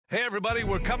Hey everybody,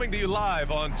 we're coming to you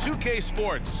live on 2K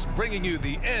Sports, bringing you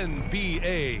the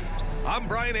NBA. I'm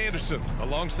Brian Anderson,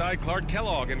 alongside Clark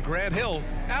Kellogg and Grant Hill.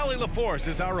 Allie LaForce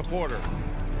is our reporter.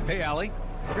 Hey, Allie.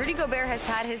 Rudy Gobert has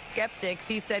had his skeptics.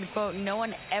 He said, quote, "No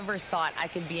one ever thought I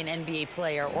could be an NBA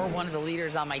player or one of the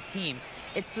leaders on my team.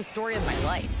 It's the story of my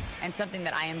life and something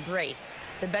that I embrace.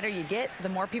 The better you get, the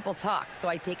more people talk, so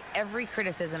I take every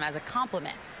criticism as a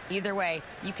compliment. Either way,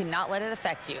 you cannot let it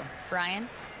affect you." Brian?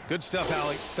 Good stuff,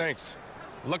 Allie. Thanks.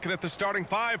 Looking at the starting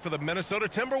five for the Minnesota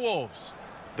Timberwolves.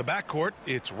 The backcourt,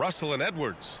 it's Russell and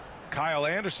Edwards. Kyle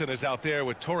Anderson is out there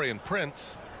with Taurean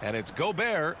Prince, and it's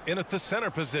Gobert in at the center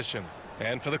position.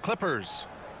 And for the Clippers,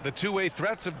 the two-way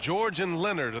threats of George and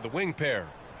Leonard are the wing pair.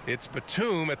 It's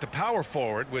Batum at the power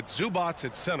forward with Zubac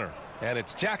at center, and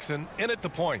it's Jackson in at the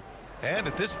point. And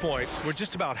at this point, we're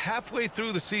just about halfway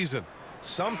through the season.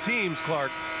 Some teams,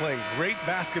 Clark, playing great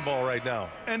basketball right now.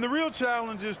 And the real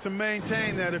challenge is to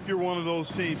maintain that if you're one of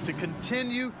those teams, to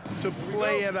continue to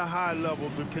play at a high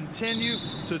level, to continue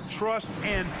to trust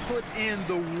and put in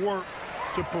the work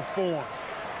to perform.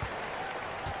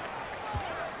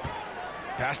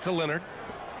 Pass to Leonard.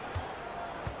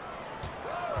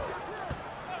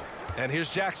 And here's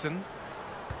Jackson.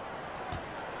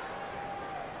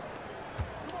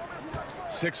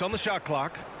 6 on the shot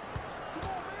clock.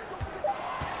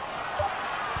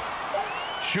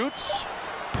 Shoots.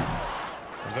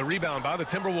 The rebound by the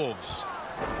Timberwolves.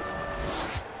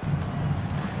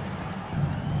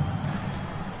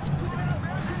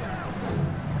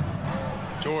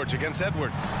 George against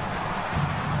Edwards.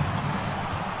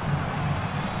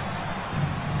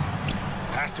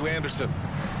 Pass to Anderson.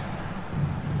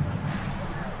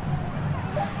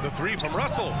 The three from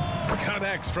Russell.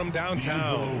 Connects from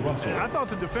downtown. I thought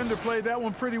the defender played that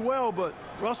one pretty well, but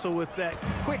Russell with that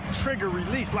quick trigger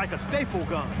release like a staple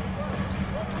gun.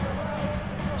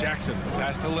 Jackson,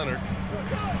 pass to Leonard.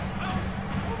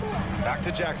 Back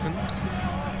to Jackson.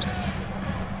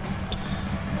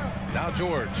 Now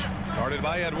George, guarded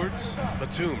by Edwards.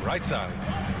 Batum, right side.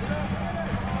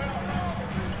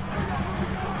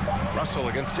 Russell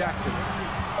against Jackson.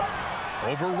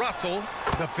 Over Russell.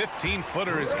 The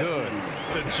 15-footer is good.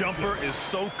 The jumper is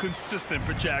so consistent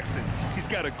for Jackson. He's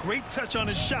got a great touch on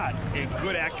his shot and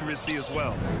good accuracy as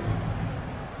well.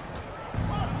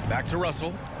 Back to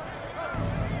Russell.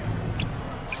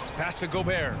 Pass to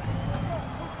Gobert.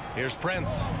 Here's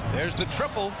Prince. There's the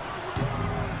triple.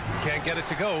 Can't get it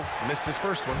to go. Missed his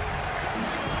first one.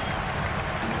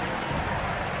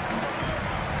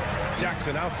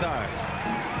 Jackson outside.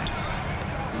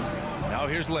 Now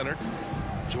here's Leonard.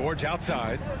 George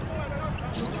outside.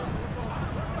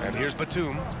 And here's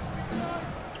Batum.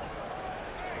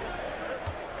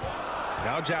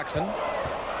 Now Jackson.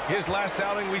 His last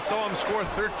outing, we saw him score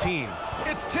 13.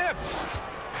 It's tipped.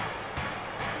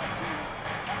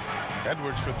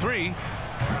 Edwards for three.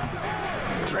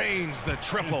 Drains the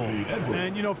triple.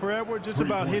 And, you know, for Edwards, it's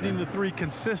about hitting the three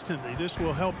consistently. This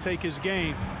will help take his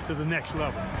game to the next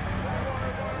level.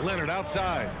 Leonard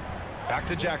outside. Back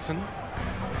to Jackson.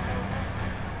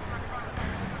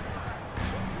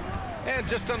 And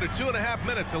just under 2.5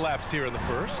 minutes elapsed here in the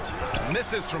first.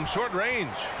 Misses from short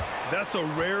range. That's a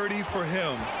rarity for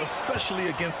him, especially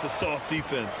against the soft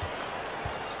defense.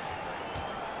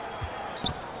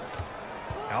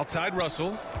 Outside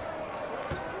Russell.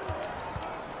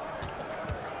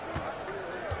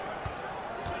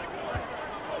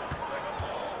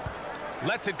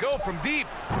 Lets it go from deep.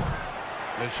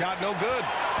 The shot no good.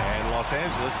 And Los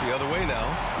Angeles the other way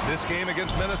now. This game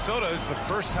against Minnesota is the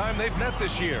first time they've met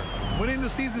this year. Winning the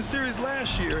season series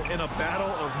last year in a battle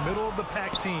of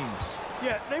middle-of-the-pack teams.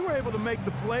 Yeah, they were able to make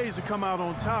the plays to come out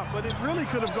on top, but it really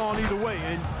could have gone either way,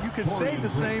 and you could say the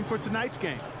same for tonight's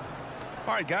game.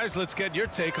 All right, guys, let's get your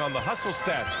take on the hustle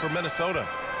stats for Minnesota.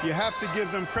 You have to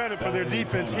give them credit for their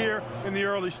defense here in the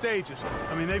early stages.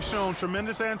 I mean, they've shown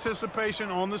tremendous anticipation,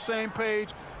 on the same page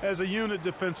as a unit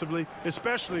defensively,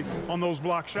 especially on those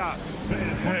block shots.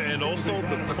 And also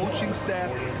the coaching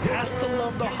staff has to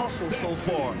love the hustle so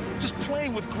far. Just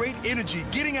playing with great energy,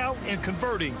 getting out and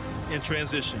converting in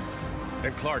transition.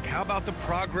 And Clark, how about the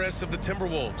progress of the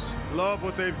Timberwolves? Love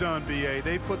what they've done, B.A.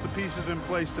 They've put the pieces in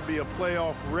place to be a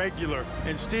playoff regular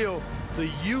and still the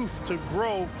youth to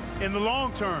grow in the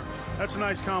long term. That's a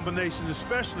nice combination,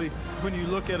 especially when you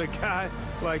look at a guy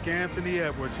like Anthony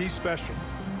Edwards. He's special.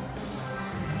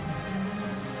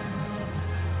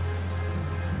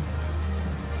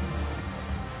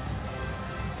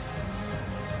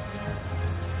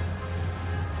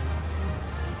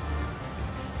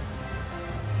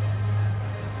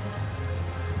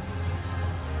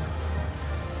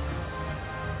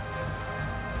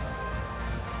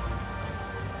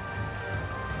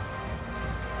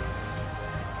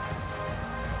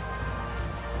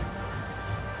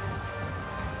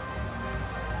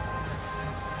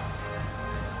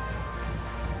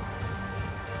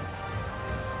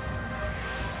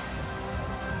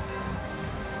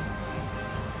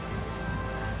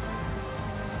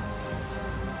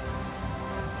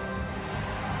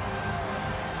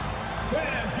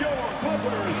 All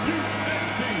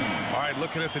right,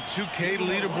 looking at the 2K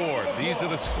leaderboard. These are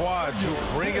the squads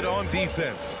who bring it on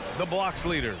defense. The blocks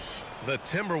leaders, the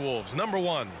Timberwolves, number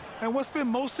 1. And what's been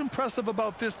most impressive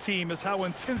about this team is how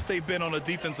intense they've been on the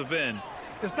defensive end.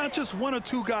 It's not just 1 or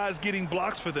 2 guys getting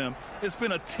blocks for them. It's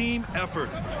been a team effort,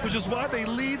 which is why they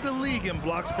lead the league in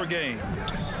blocks per game.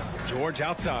 George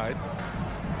outside.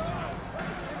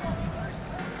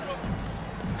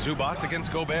 Zubats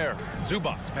against Gobert.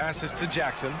 Zubats passes to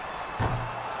Jackson.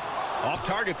 Off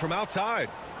target from outside.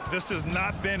 This has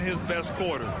not been his best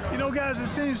quarter. You know, guys, it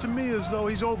seems to me as though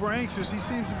he's over anxious. He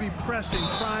seems to be pressing,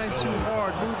 trying too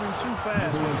hard, moving too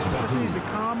fast. He just needs to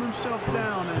calm himself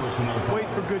down and wait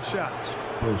for good shots.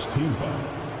 First team foul.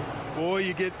 Boy,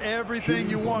 you get everything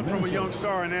you want from a young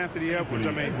star in Anthony Edwards.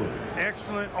 I mean,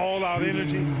 excellent all-out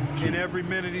energy in every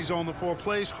minute he's on the floor.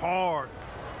 Plays hard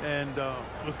and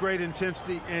with great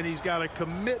intensity, and he's got a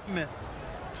commitment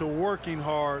to working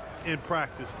hard in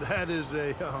practice. That is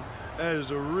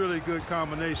a really good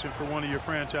combination for one of your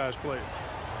franchise players.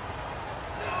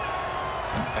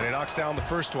 And he knocks down the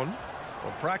first one.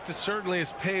 Well, practice certainly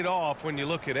has paid off when you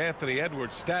look at Anthony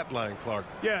Edwards' stat line, Clark.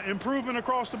 Yeah, improvement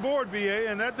across the board, BA,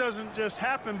 and that doesn't just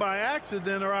happen by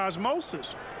accident or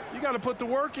osmosis. You got to put the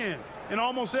work in. In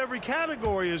almost every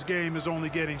category, his game is only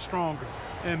getting stronger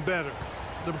and better.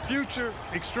 The future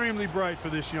extremely bright for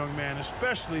this young man,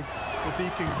 especially if he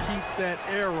can keep that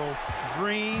arrow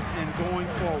green and going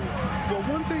forward. Well,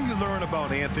 one thing you learn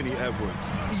about Anthony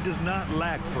Edwards, he does not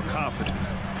lack for confidence.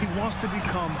 He wants to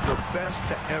become the best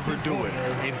to ever do it,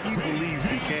 and he believes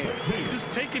he can. Just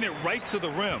taking it right to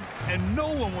the rim, and no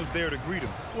one was there to greet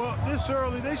him. Well, this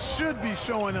early, they should be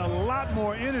showing a lot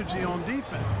more energy on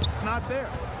defense. It's not there.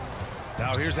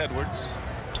 Now here's Edwards.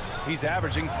 He's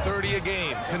averaging 30 a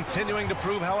game, continuing to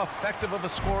prove how effective of a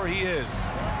scorer he is.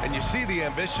 And you see the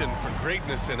ambition for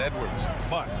greatness in Edwards.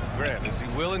 But, Grant, is he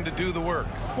willing to do the work?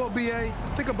 Well, B.A.,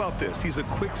 think about this. He's a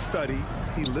quick study.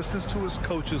 He listens to his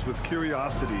coaches with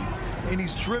curiosity, and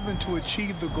he's driven to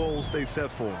achieve the goals they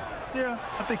set for him. Yeah,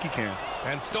 I think he can.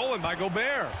 And stolen by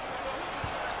Gobert.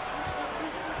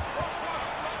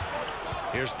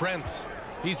 Here's Prince.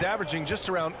 He's averaging just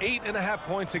around 8.5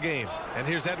 points a game. And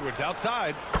here's Edwards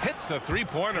outside. Hits the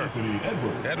three-pointer.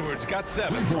 Edwards got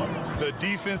 7. The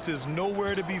defense is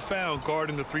nowhere to be found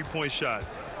guarding the three-point shot.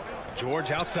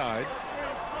 George outside.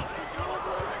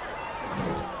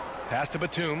 Pass to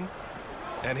Batum.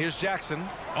 And here's Jackson.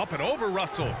 Up and over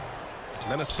Russell.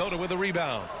 Minnesota with a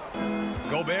rebound.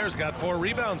 Gobert's got 4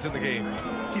 rebounds in the game.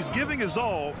 He's giving his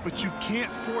all, but you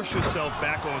can't force yourself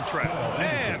back on track.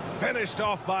 And finished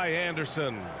off by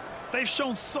Anderson. They've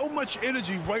shown so much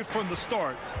energy right from the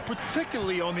start,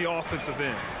 particularly on the offensive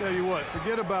end. Tell you what,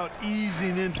 forget about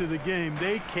easing into the game.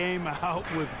 They came out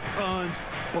with guns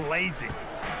blazing.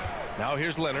 Now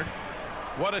here's Leonard.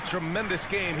 What a tremendous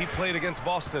game he played against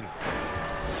Boston.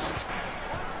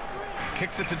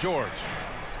 Kicks it to George.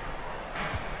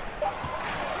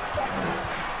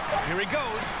 Here he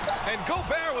goes, and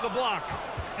Gobert with a block.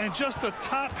 And just a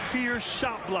top-tier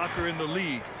shot blocker in the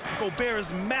league.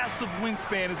 Gobert's massive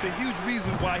wingspan is a huge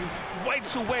reason why he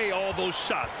wipes away all those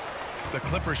shots. The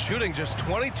Clippers shooting just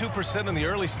 22% in the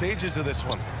early stages of this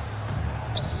one.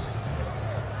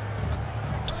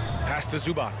 Pass to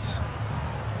Zubats.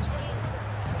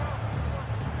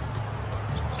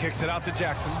 Kicks it out to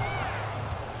Jackson.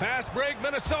 Fast break,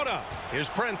 Minnesota. Here's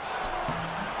Prince.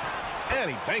 And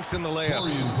he banks in the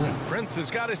layup. Prince has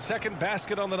got his second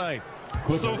basket on the night.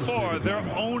 So far, they're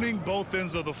owning both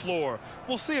ends of the floor.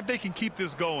 We'll see if they can keep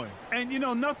this going. And, you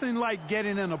know, nothing like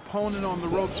getting an opponent on the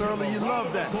ropes early. You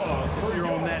love that if you're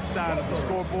on that side of the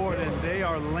scoreboard, and they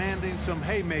are landing some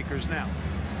haymakers now.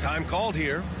 Time called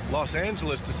here. Los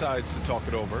Angeles decides to talk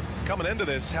it over. Coming into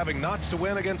this, having notched a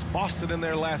win against Boston in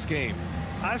their last game.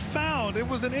 I found it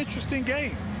was an interesting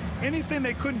game. Anything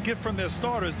they couldn't get from their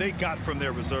starters, they got from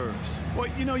their reserves. Well,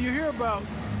 you know, you hear about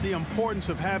the importance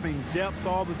of having depth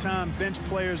all the time, bench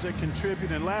players that contribute.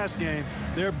 In last game,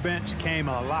 their bench came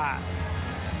alive.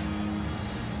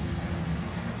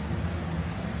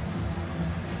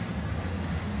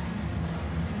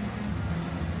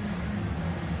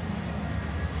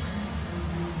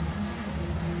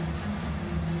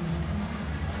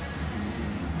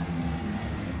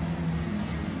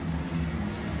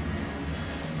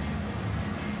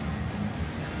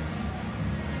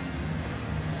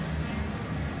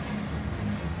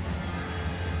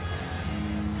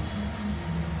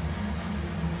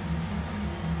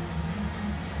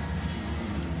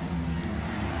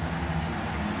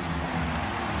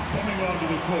 Coming onto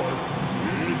the court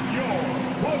is your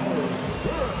Clippers.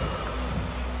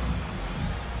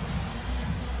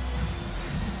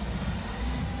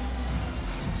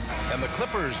 And the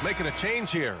Clippers making a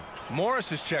change here.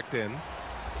 Morris is checked in.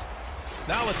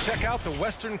 Now let's check out the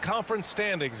Western Conference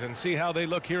standings and see how they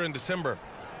look here in December.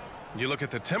 You look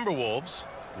at the Timberwolves.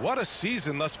 What a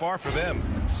season thus far for them.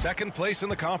 Second place in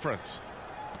the conference.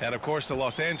 And of course the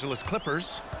Los Angeles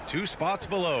Clippers, 2 spots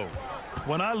below.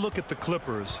 When I look at the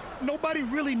Clippers, nobody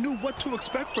really knew what to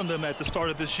expect from them at the start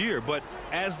of this year. But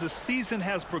as the season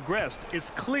has progressed,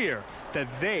 it's clear that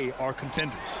they are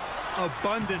contenders.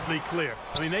 Abundantly clear.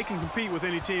 I mean, they can compete with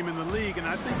any team in the league, and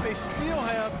I think they still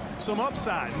have some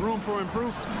upside, room for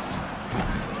improvement.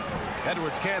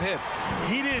 Edwards can't hit.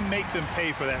 He didn't make them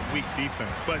pay for that weak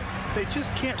defense, but they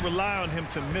just can't rely on him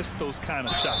to miss those kind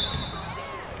of shots.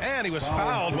 And he was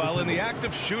fouled while in the act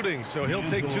of shooting, so he'll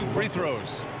take 2 free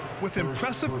throws. With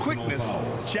impressive quickness,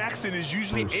 Jackson is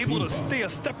usually able to stay a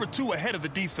step or 2 ahead of the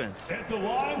defense. At the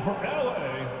line for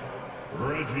LA,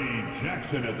 Reggie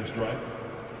Jackson at the stripe.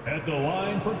 At the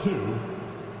line for 2.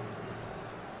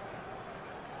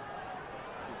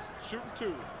 Shooting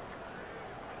 2.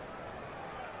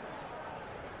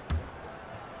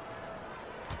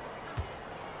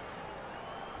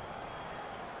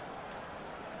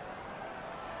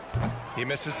 He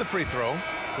misses the free throw.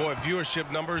 Boy,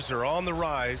 viewership numbers are on the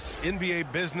rise.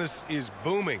 NBA business is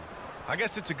booming. I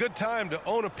guess it's a good time to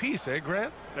own a piece, eh,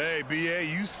 Grant? Hey, B.A.,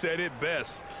 you said it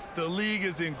best. The league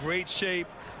is in great shape.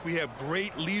 We have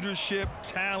great leadership,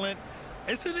 talent.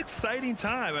 It's an exciting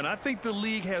time, and I think the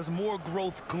league has more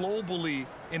growth globally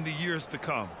in the years to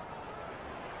come.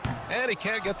 And he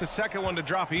can't get the second one to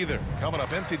drop either. Coming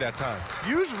up empty that time.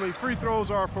 Usually free throws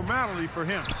are a formality for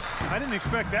him. I didn't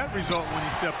expect that result when he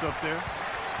stepped up there.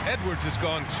 Edwards has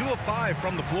gone 2 of 5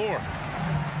 from the floor.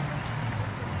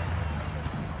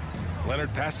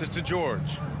 Leonard passes to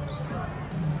George.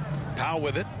 Powell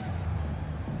with it.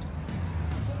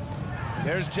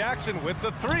 There's Jackson with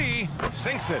the 3.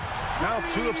 Sinks it. Now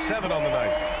 2 of 7 on the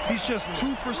night. He's just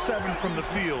 2 for 7 from the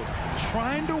field,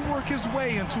 trying to work his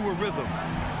way into a rhythm.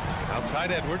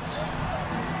 Outside Edwards.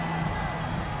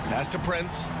 Pass to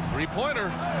Prince.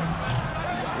 3-pointer.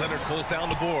 Leonard pulls down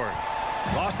the board.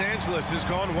 Los Angeles has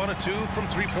gone 1 of 2 from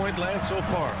 3-point land so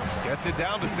far. Gets it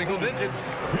down to single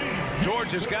digits. George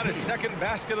has got his second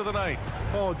basket of the night.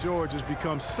 Paul George has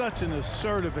become such an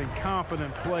assertive and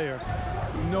confident player.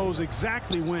 He knows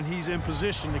exactly when he's in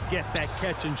position to get that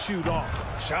catch and shoot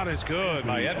off. Shot is good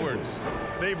by Edwards.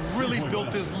 They've really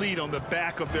built this lead on the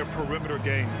back of their perimeter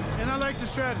game. And I like the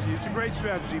strategy. It's a great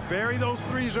strategy. Bury those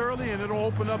 3s early, and it'll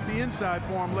open up the inside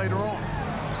for him later on.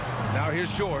 Now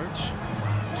here's George.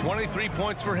 23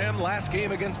 points for him last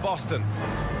game against Boston.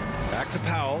 Back to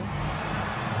Powell.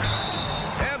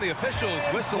 And the officials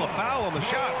whistle a foul on the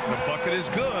shot. The bucket is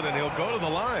good, and he'll go to the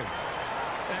line.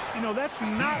 You know, that's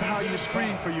not how you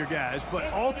screen for your guys,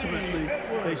 but ultimately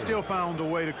they still found a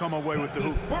way to come away with the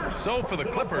hoop. So for the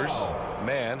Clippers,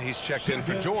 man, he's checked in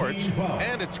for George,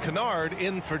 and it's Kennard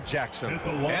in for Jackson.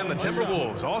 And the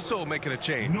Timberwolves also making a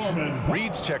change.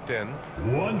 Reed's checked in.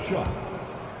 1 shot.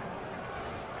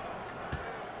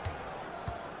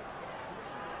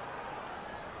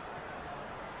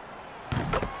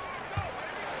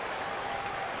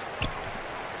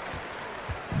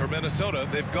 For Minnesota,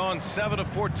 they've gone 7 of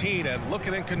 14 and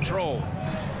looking in control.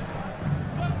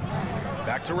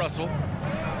 Back to Russell.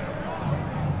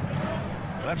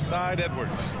 Left side,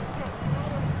 Edwards.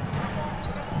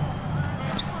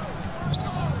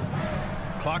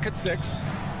 Clock at 6.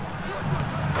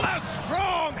 A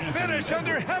strong finish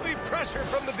under heavy pressure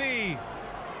from the D.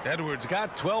 Edwards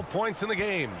got 12 points in the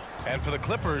game. And for the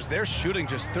Clippers, they're shooting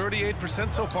just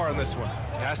 38% so far in this one.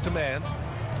 Pass to man.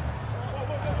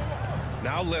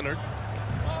 Now Leonard.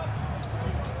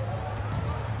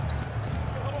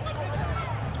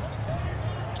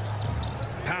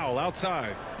 Powell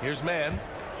outside. Here's man.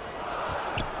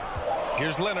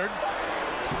 Here's Leonard.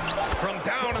 From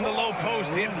down in the low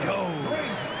post, it goes.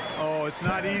 Oh, it's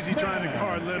not easy trying to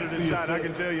guard Leonard inside. I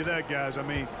can tell you that, guys. I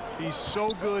mean, he's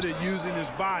so good at using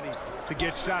his body to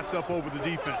get shots up over the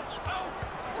defense.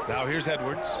 Now here's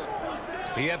Edwards.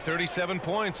 He had 37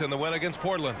 points in the win against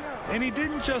Portland. And he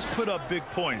didn't just put up big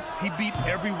points. He beat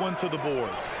everyone to the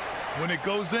boards. When it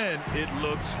goes in, it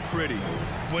looks pretty.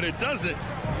 When it doesn't,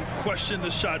 you question the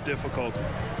shot difficulty.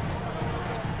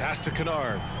 Pass to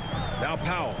Kennard. Now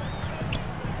Powell.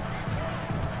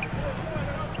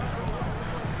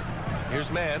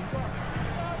 Here's man.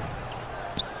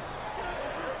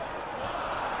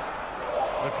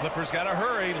 The Clippers got to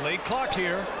hurry. Late clock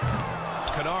here.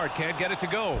 Kennard can't get it to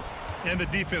go. And the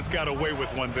defense got away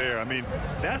with one there. I mean,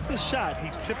 that's a shot he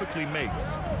typically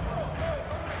makes.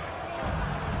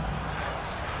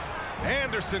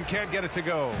 Anderson can't get it to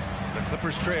go. The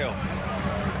Clippers trail.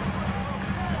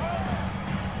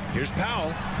 Here's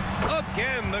Powell.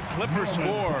 Again, the Clippers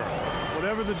score.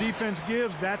 Whatever the defense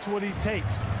gives, that's what he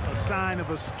takes. A sign of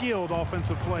a skilled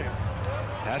offensive player.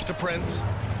 Pass to Prince.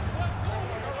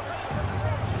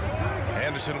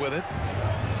 Anderson with it.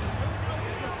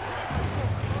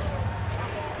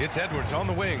 It's Edwards on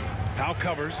the wing. Powell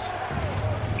covers.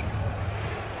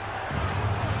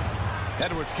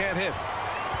 Edwards can't hit.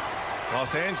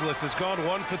 Los Angeles has gone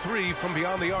 1 for 3 from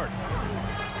beyond the arc.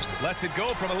 Lets it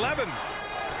go from 11.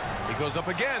 He goes up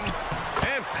again.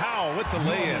 And Powell with the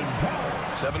lay-in.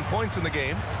 7 points in the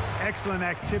game. Excellent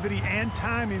activity and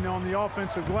timing on the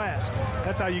offensive glass.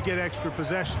 That's how you get extra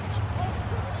possessions.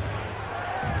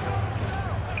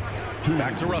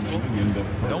 Back to Russell.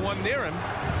 No one near him.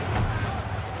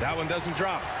 That one doesn't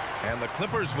drop. And the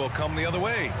Clippers will come the other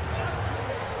way.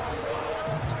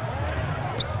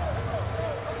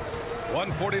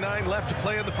 1:49 left to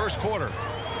play in the first quarter.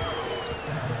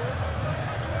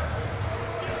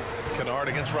 Kennard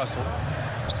against Russell.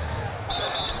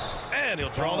 And he'll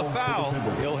draw the foul.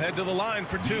 He'll head to the line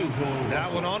for 2.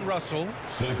 That one on Russell.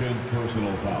 Second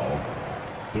personal foul.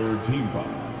 Third team foul.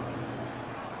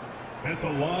 At the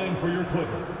line for your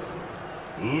Clippers,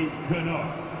 Luke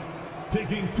Kennard,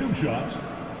 taking 2 shots.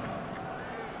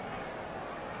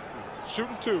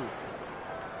 Shooting 2.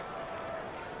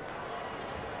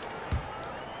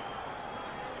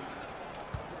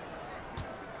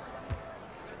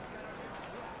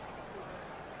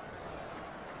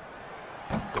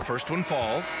 The first one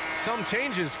falls. Some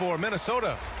changes for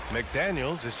Minnesota.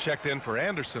 McDaniels is checked in for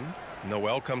Anderson.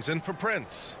 Noel comes in for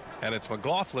Prince. And it's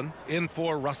McLaughlin in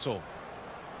for Russell.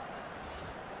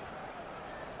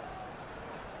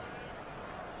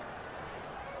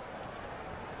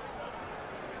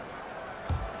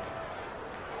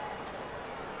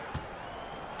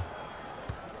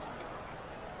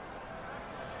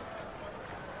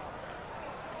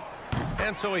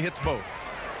 And so he hits both.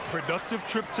 Productive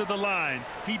trip to the line.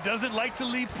 He doesn't like to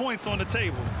leave points on the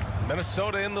table.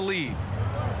 Minnesota in the lead.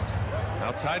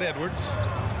 Outside Edwards.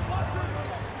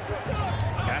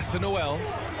 Pass to Noel.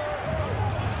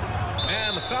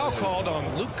 And the foul called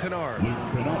on Luke Kennard.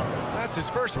 That's his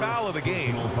first foul of the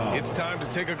game. It's time to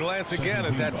take a glance again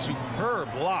at that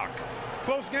superb block.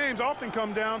 Close games often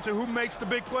come down to who makes the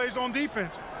big plays on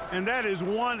defense. And that is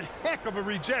one heck of a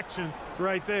rejection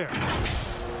right there.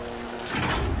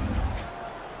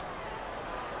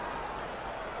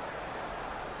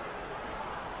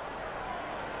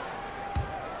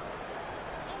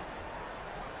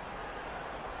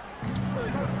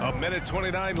 A minute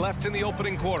 29 left in the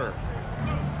opening quarter.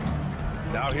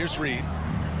 Now here's Reed.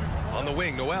 On the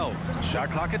wing, Noel.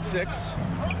 Shot clock at 6.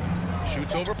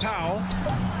 Shoots over Powell.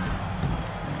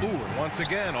 Ooh, and once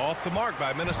again, off the mark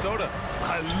by Minnesota.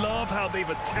 I love how they've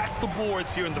attacked the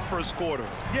boards here in the first quarter.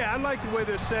 Yeah, I like the way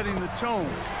they're setting the tone.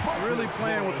 Really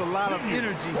playing with a lot of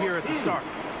energy here at the start.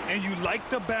 And you like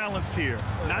the balance here.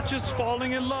 Not just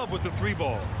falling in love with the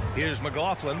 3-ball. Here's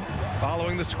McLaughlin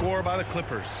following the score by the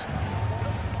Clippers.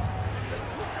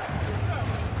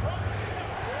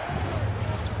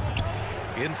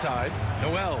 Inside,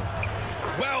 Noel.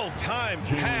 Well-timed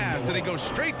pass, and he goes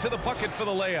straight to the bucket for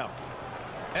the layup.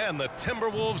 And the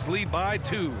Timberwolves lead by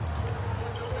 2.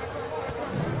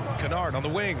 Kennard on the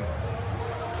wing.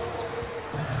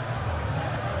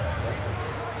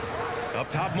 Up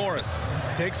top, Morris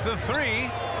takes the 3,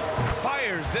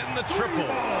 fires in the triple.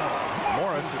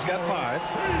 Morris has got 5.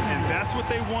 And that's what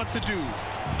they want to do.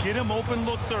 Get him open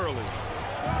looks early.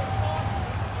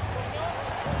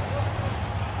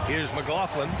 Here's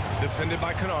McLaughlin, defended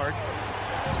by Kennard.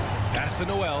 Pass to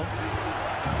Noel.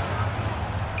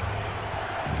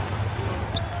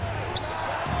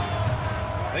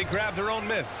 They grab their own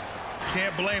miss.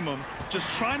 Can't blame them. Just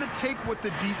trying to take what the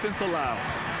defense allows.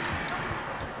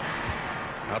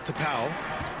 Out to Powell.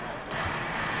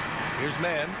 Here's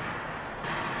Mann.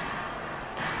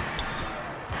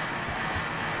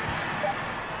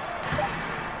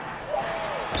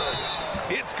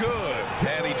 It's good.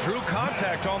 And he drew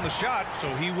contact on the shot, so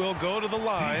he will go to the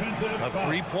line. A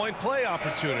 3-point play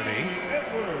opportunity.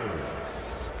 Edwards.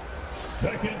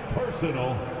 Second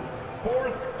personal.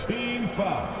 4th team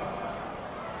foul.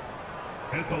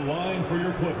 At the line for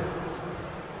your Clippers.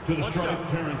 To the stripe,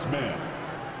 Terrence Mann.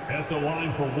 At the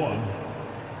line for 1.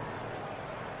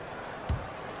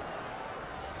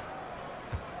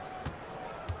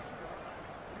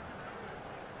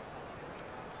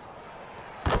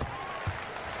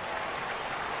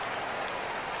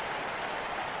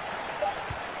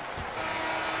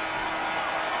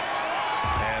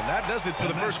 That does it for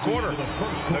the first quarter.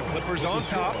 The Clippers on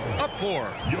top, up 4.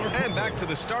 And back to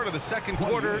the start of the second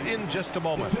quarter in just a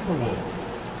moment. Timberwolves,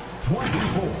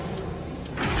 24.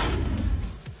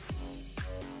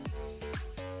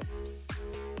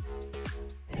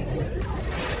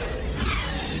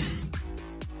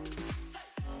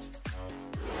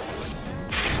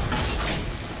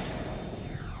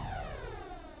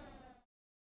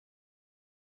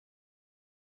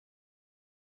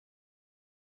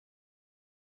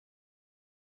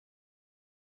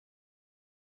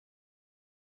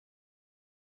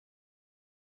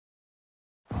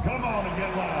 to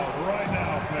get loud right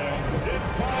now, fans.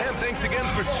 It's time. And thanks again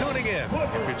for tuning in.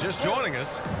 If you're just joining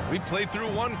us, we've played through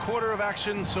 1 quarter of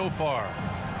action so far.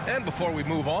 And before we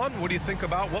move on, what do you think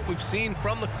about what we've seen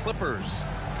from the Clippers?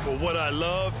 Well, what I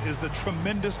love is the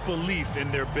tremendous belief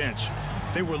in their bench.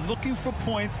 They were looking for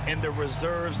points, and the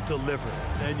reserves delivered.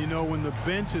 And, you know, when the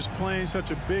bench is playing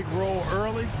such a big role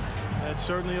early, that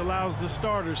certainly allows the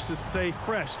starters to stay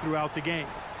fresh throughout the game.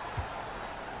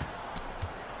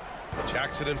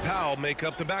 Jackson and Powell make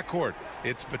up the backcourt.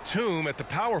 It's Batum at the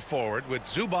power forward with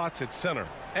Zubac at center.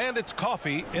 And it's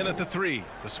Coffey in at the 3,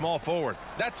 the small forward.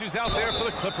 That's who's out there for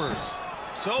the Clippers.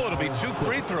 So it'll be 2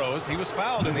 free throws. He was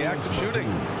fouled in the act of shooting.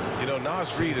 You know,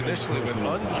 Naz Reid initially went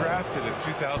undrafted in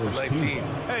 2019.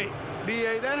 Hey,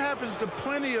 B.A., that happens to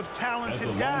plenty of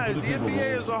talented guys. The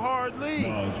NBA is a hard league,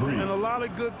 and a lot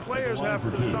of good players have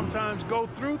to sometimes go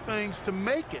through things to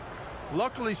make it.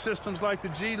 Luckily, systems like the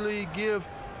G League give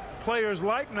players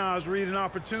like Naz Reid an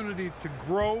opportunity to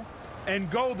grow and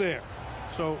go there.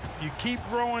 So you keep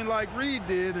growing like Reid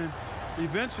did, and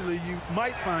eventually you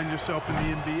might find yourself in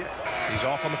the NBA. He's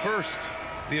off on the first.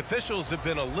 The officials have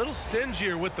been a little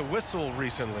stingier with the whistle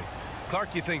recently.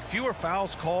 Clark, you think fewer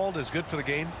fouls called is good for the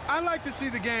game? I like to see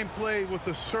the game played with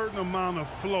a certain amount of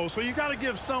flow, so you got to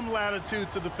give some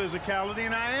latitude to the physicality,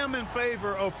 and I am in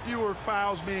favor of fewer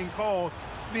fouls being called.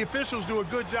 The officials do a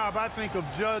good job, I think, of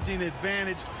judging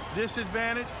advantage,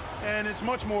 disadvantage, and it's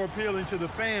much more appealing to the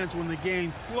fans when the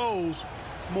game flows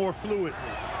more fluidly.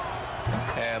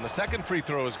 And the second free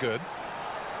throw is good.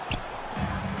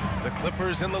 The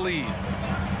Clippers in the lead.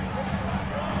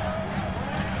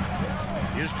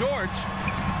 Here's George.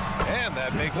 And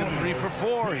that makes him 3 for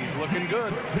 4. He's looking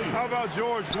good. How about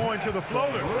George going to the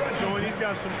floater? Showing he's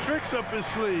got some tricks up his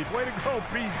sleeve. Way to go,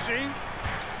 PG.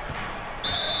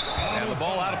 And the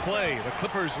ball out of play. The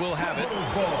Clippers will have it.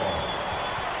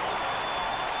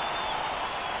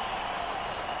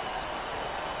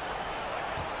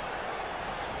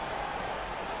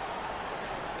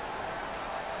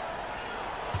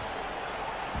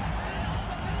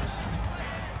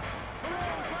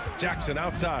 Jackson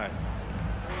outside.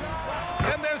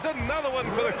 And there's another one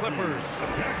for the Clippers.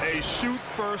 A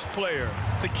shoot-first player.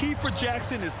 The key for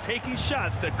Jackson is taking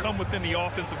shots that come within the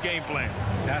offensive game plan.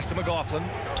 Pass to McLaughlin.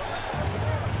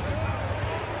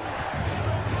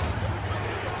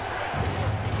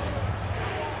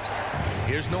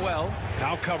 Here's Noel.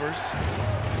 Powell covers.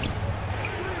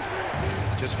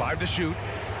 Just 5 to shoot.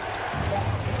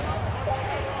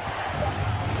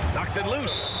 Knocks it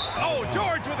loose. Oh,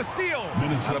 George with a steal.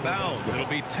 Out of bounds. It'll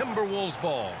be Timberwolves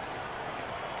ball.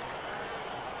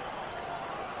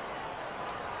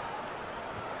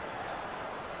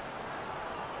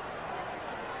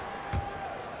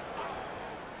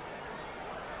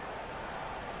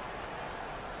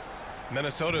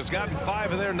 Minnesota's gotten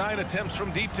 5 of their 9 attempts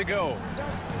from deep to go.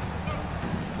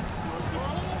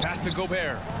 Pass to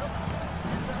Gobert.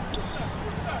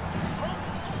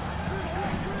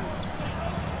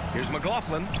 Here's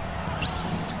McLaughlin.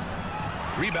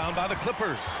 Rebound by the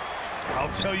Clippers.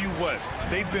 I'll tell you what,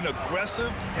 they've been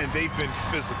aggressive and they've been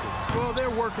physical. Well, they're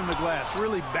working the glass,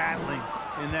 really battling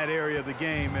in that area of the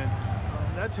game, and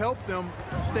that's helped them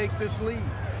stake this lead.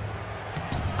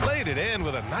 Laid it in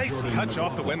with a nice touch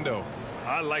off the window.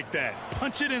 I like that.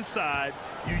 Punch it inside.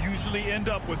 You usually end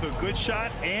up with a good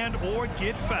shot and or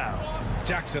get fouled.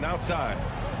 Jackson outside.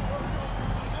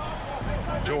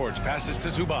 George passes to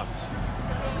Zubac.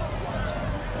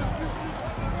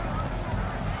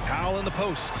 Powell in the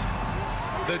post.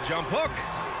 The jump hook.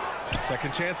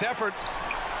 Second chance effort.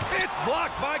 It's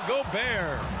blocked by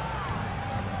Gobert.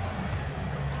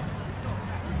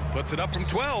 Puts it up from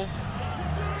 12.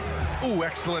 Ooh,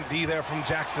 excellent D there from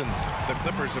Jackson. The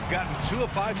Clippers have gotten 2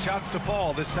 of 5 shots to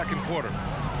fall this second quarter.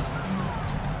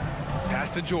 Pass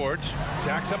to George.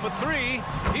 Jack's up a 3.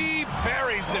 He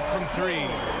buries it from 3.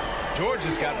 George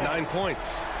has got 9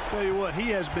 points. Tell you what, he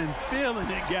has been feeling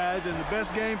it, guys, and the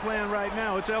best game plan right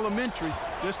now, it's elementary.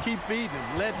 Just keep feeding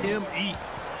him. Let him eat.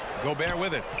 Gobert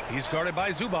with it. He's guarded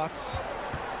by Zubac.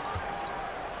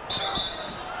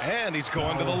 And he's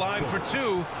going to the line for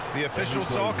 2. The official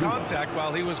saw contact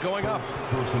while he was going up.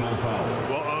 Personal foul.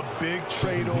 Well, a big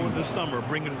trade over the summer,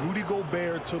 bringing Rudy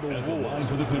Gobert to the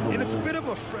Wolves. And it's a bit of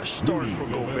a fresh start for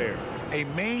Gobert. A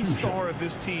main star of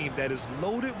this team that is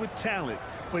loaded with talent,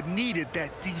 but needed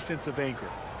that defensive anchor.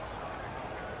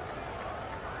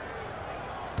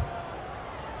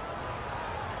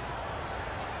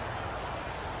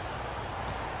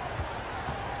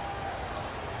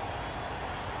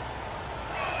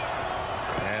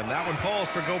 That one falls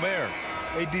for Gobert.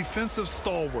 A defensive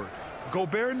stalwart.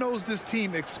 Gobert knows this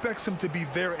team expects him to be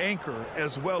their anchor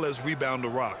as well as rebound the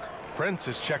rock. Prince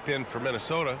is checked in for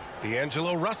Minnesota.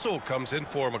 D'Angelo Russell comes in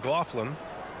for McLaughlin.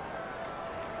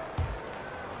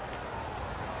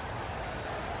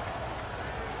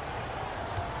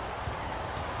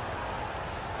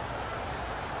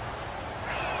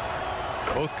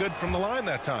 Both good from the line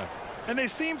that time. And they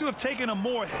seem to have taken a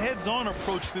more heads-on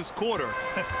approach this quarter,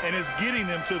 and it's getting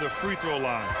them to the free throw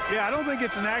line. Yeah, I don't think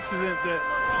it's an accident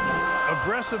that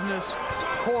aggressiveness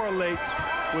correlates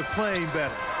with playing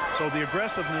better. So the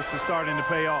aggressiveness is starting to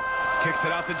pay off. Kicks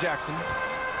it out to Jackson.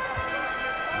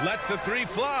 Lets the three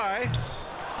fly.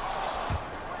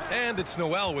 And it's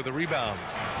Noel with a rebound.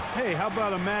 Hey, how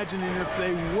about imagining if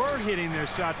they were hitting their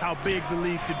shots, how big the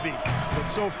lead could be. But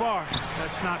so far,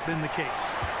 that's not been the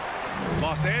case.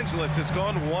 Los Angeles has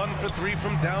gone 1 for 3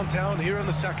 from downtown here in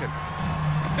the second.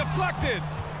 Deflected.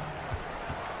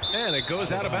 And it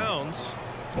goes out of bounds.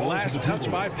 Last touch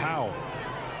by Powell.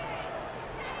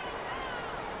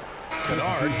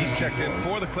 Kennard, he's checked in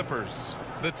for the Clippers.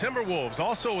 The Timberwolves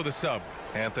also with a sub.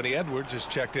 Anthony Edwards is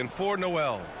checked in for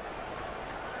Noel.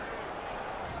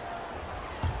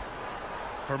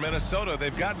 For Minnesota,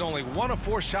 they've gotten only 1 of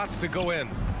 4 shots to go in.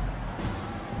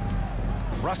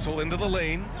 Russell into the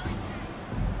lane.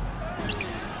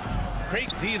 Great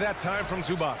D that time from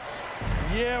Zubac.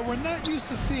 Yeah, we're not used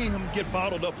to seeing him get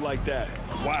bottled up like that.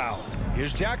 Wow.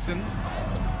 Here's Jackson.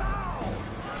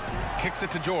 Kicks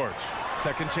it to George.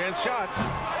 Second chance shot.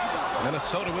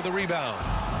 Minnesota with a rebound.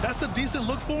 That's a decent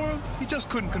look for him. He just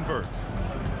couldn't convert.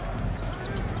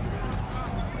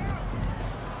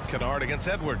 Kennard against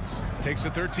Edwards. Takes a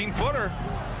 13-footer.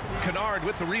 Kennard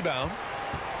with the rebound.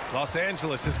 Los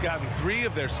Angeles has gotten 3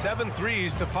 of their 7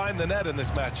 threes to find the net in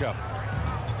this matchup.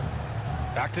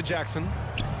 Back to Jackson.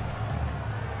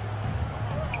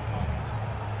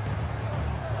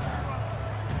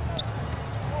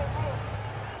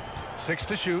 Six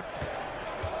to shoot.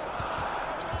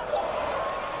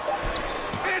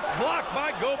 It's blocked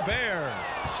by Gobert.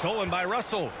 Stolen by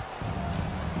Russell.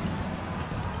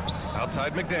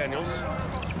 Outside McDaniels.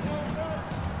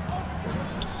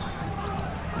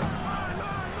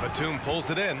 Batum pulls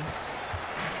it in.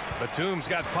 Batum's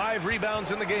got 5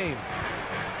 rebounds in the game.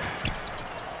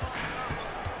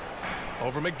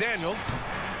 Over McDaniels.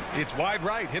 It's wide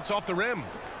right. Hits off the rim.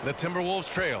 The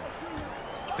Timberwolves trail.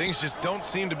 Things just don't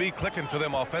seem to be clicking for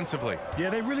them offensively. Yeah,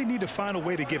 they really need to find a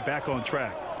way to get back on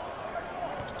track.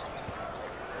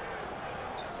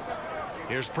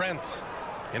 Here's Prince.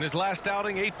 In his last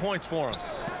outing, 8 points for him.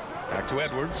 Back to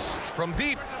Edwards. From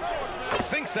deep.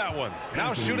 Sinks that one.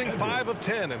 Now shooting 5 of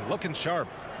 10 and looking sharp.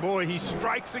 Boy, he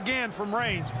strikes again from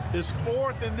range. His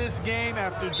 4th in this game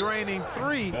after draining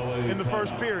 3 in the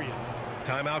first period.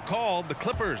 Timeout called. The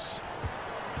Clippers.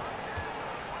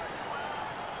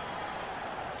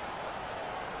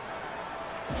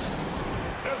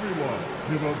 Everyone,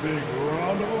 give a big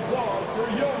round of applause for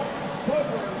your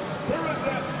Clippers. Here is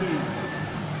that team.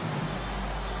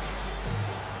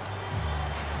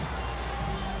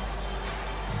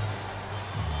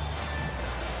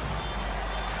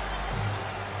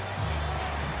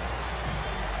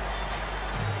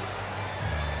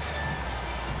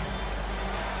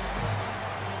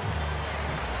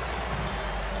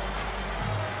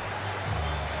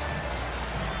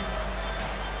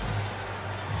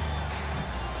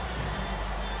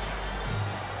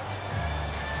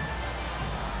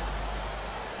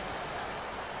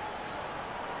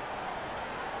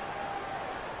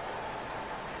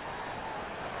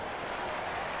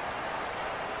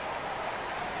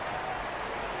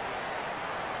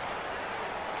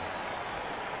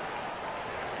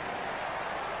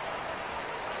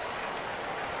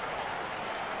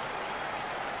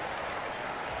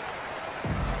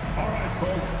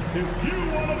 If you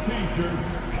want a t-shirt,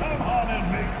 come on and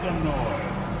make some noise.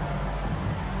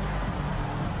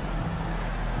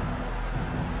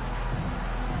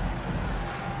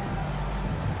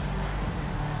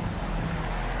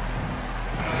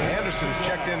 Anderson's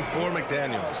checked in for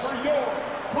McDaniels. For your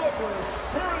Clippers,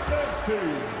 here is that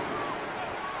team.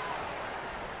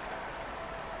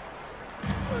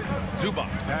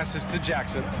 Zubac passes to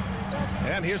Jackson.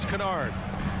 And here's Kennard.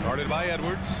 Guarded by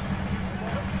Edwards.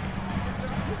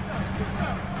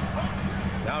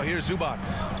 Now here's Zubac.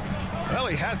 Well,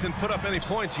 he hasn't put up any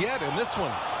points yet in this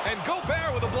one. And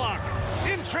Gobert with a block.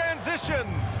 In transition.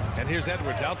 And here's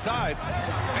Edwards outside.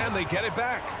 And they get it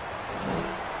back.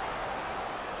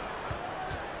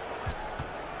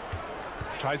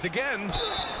 Tries again.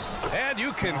 And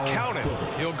you can count it.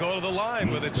 He'll go to the line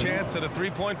with a chance at a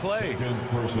 3-point play.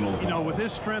 You know, with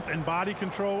his strength and body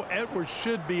control, Edwards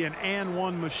should be an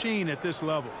and-one machine at this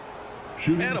level.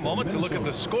 And a moment to look at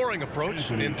the scoring approach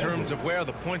in terms of where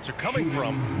the points are coming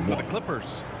from for the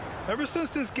Clippers. Ever since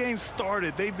this game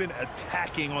started, they've been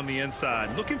attacking on the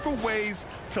inside, looking for ways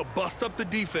to bust up the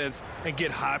defense and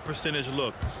get high percentage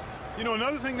looks. You know,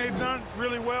 another thing they've done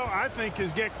really well, I think,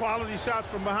 is get quality shots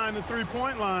from behind the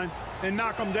three-point line and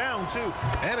knock them down, too.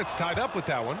 And it's tied up with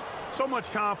that one. So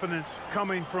much confidence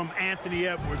coming from Anthony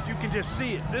Edwards. You can just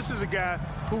see it. This is a guy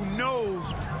who knows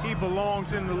he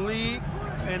belongs in the league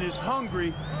and is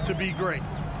hungry to be great.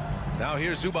 Now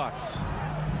here's Zubac,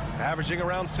 averaging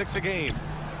around 6 a game.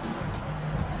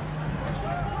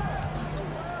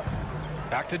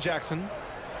 Back to Jackson.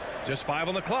 Just 5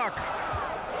 on the clock.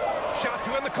 Shot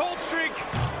to end the cold streak.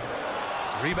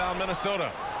 Rebound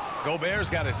Minnesota. Gobert's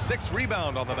got his 6th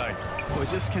rebound on the night. Boy,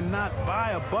 just cannot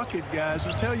buy a bucket, guys.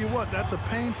 I'll tell you what, that's a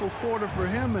painful quarter for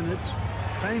him, and it's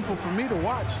painful for me to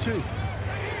watch, too.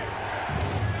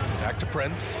 Back to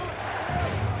Prince.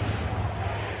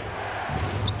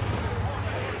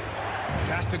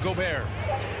 Pass to Gobert.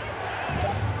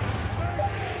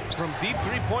 From deep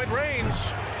three-point range.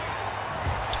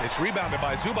 It's rebounded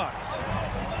by Zubac.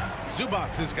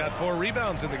 Zubac has got 4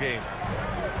 rebounds in the game.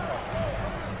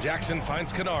 Jackson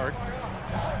finds Kennard.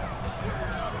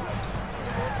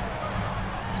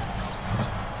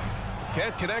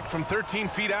 Can't connect from 13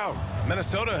 feet out.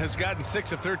 Minnesota has gotten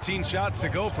 6 of 13 shots to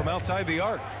go from outside the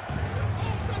arc.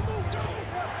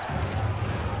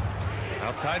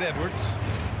 Outside Edwards.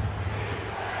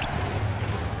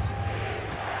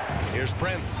 Here's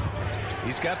Prince.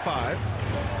 He's got 5.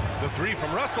 The 3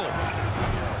 from Russell.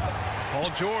 Paul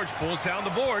George pulls down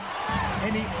the board.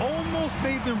 And he almost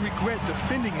made them regret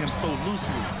defending him so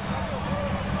loosely.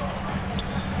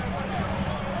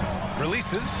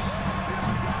 Releases.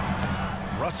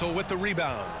 Russell with the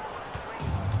rebound.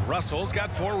 Russell's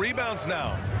got 4 rebounds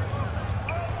now.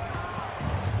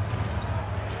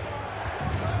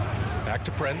 Back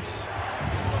to Prince.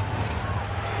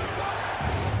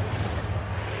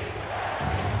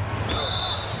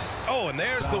 Oh, and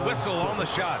there's the whistle on the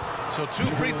shot. So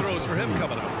 2 free throws for him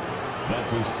coming up.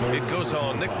 It goes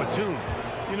on Nick Batum.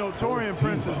 You know, Taurean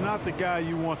Prince is not the guy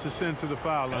you want to send to the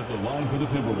foul line. At the line for the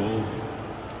Timberwolves,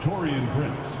 Taurean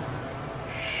Prince,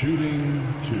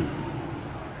 shooting 2.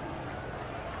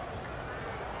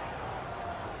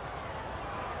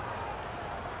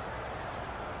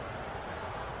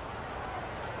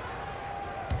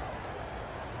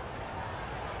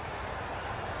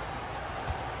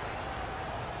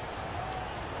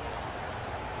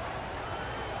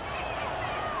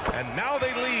 And now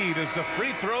they lead as the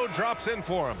free throw drops in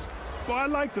for him. Well, I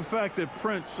like the fact that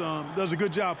Prince does a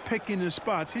good job picking his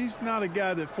spots. He's not a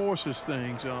guy that forces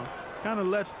things. Kind of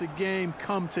lets the game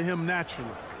come to him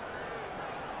naturally.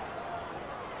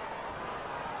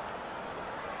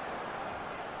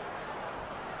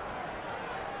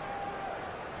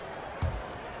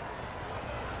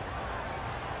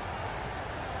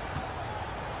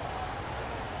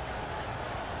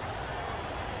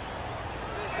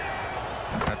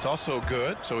 That's also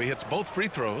good, so he hits both free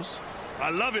throws.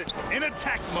 I love it. In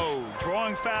attack mode,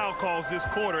 drawing foul calls this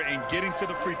quarter and getting to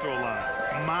the free throw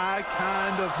line. My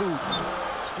kind of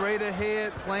hoops. Straight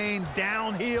ahead, playing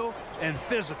downhill, and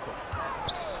physical.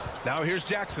 Now here's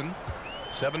Jackson.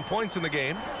 7 points in the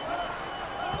game.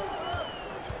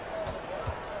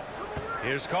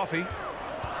 Here's Coffey.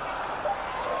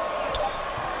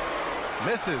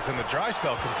 Misses, and the dry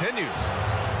spell continues.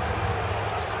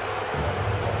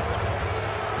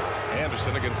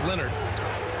 Anderson against Leonard.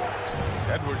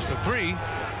 Edwards for 3.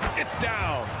 It's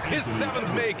down. His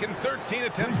 7th make in 13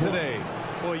 attempts today.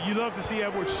 Boy, you love to see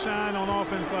Edwards shine on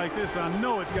offense like this. I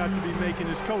know it's got to be making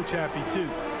his coach happy, too.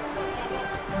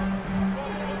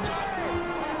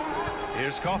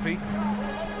 Here's Coffey.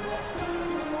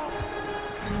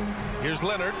 Here's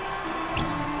Leonard.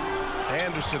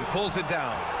 Anderson pulls it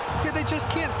down. Yeah, they just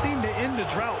can't seem to end the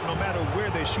drought no matter where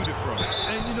they shoot it from.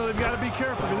 And, you know, they've got to be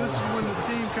careful because this is when the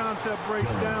team concept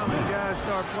breaks down and guys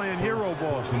start playing hero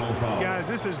ball. Guys,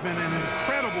 this has been an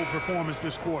incredible performance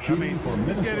this quarter. I mean,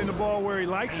 he's getting the ball where he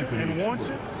likes it and wants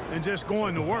it and just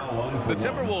going to work. The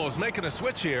Timberwolves making a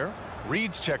switch here.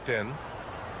 Reed's checked in.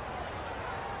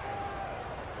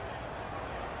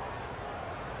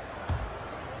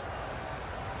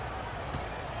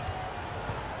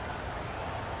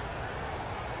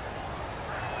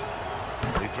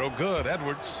 Throw good,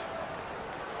 Edwards.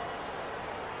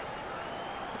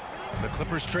 The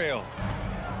Clippers trail.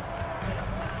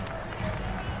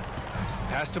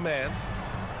 Pass to man.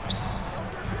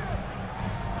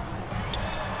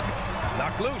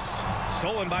 Knocked loose.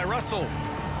 Stolen by Russell.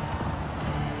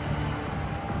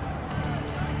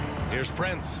 Here's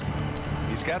Prince.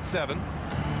 He's got 7.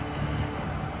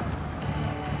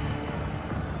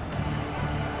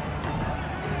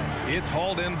 It's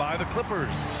hauled in by the Clippers.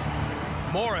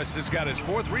 Morris has got his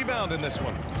 4th rebound in this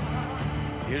one.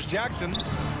 Here's Jackson.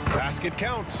 Basket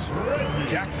counts.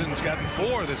 Jackson's gotten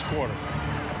 4 this quarter.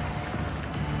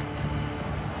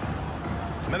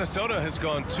 Minnesota has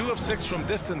gone 2 of 6 from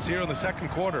distance here in the second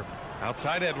quarter.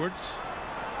 Outside Edwards.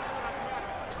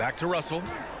 Back to Russell.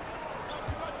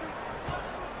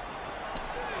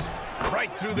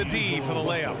 Right through the D for the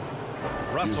layup.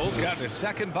 Russell's got his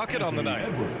 2nd bucket on the night.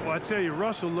 Well, I tell you,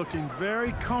 Russell looking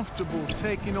very comfortable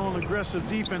taking on aggressive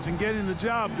defense and getting the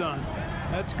job done.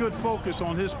 That's good focus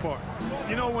on his part.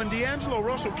 You know, when D'Angelo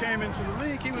Russell came into the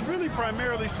league, he was really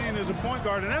primarily seen as a point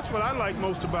guard, and that's what I like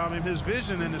most about him, his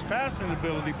vision and his passing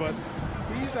ability. But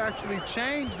he's actually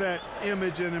changed that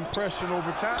image and impression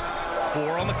over time.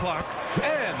 4 on the clock,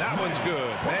 and that one's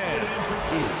good, man.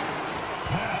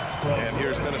 And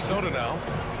here's Minnesota now.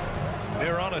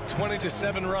 They're on a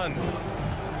 20-7 run.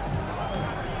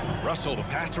 Russell to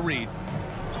pass to Reed.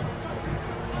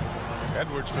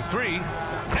 Edwards for 3.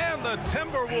 And the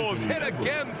Timberwolves hit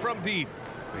again from deep.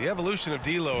 The evolution of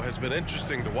D'Lo has been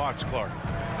interesting to watch, Clark.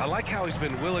 I like how he's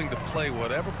been willing to play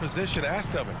whatever position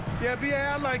asked of him. Yeah, B.A.,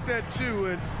 I like that too.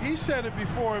 And he said it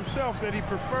before himself that he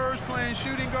prefers playing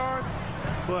shooting guard.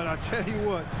 But I tell you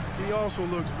what, he also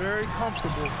looks very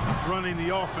comfortable running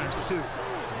the offense too.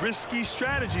 Risky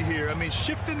strategy here. I mean,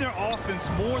 shifting their offense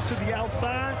more to the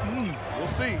outside, we'll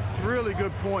see. Really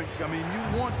good point. I mean,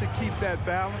 you want to keep that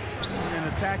balance, and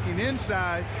attacking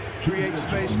inside creates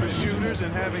space for shooters,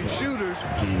 and having shooters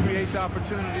creates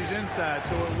opportunities inside,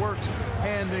 so it works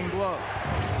hand in glove.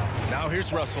 Now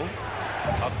here's Russell.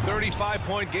 A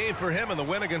 35-point game for him in the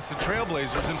win against the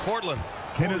Trailblazers in Portland.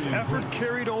 And his effort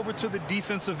carried over to the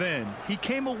defensive end. He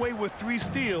came away with 3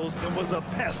 steals and was a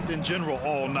pest in general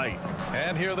all night.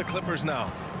 And here are the Clippers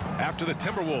now, after the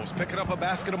Timberwolves picking up a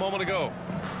basket a moment ago.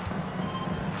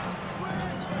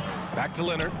 Back to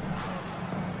Leonard.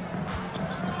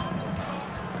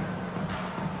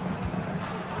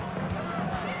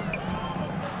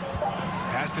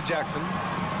 Pass to Jackson.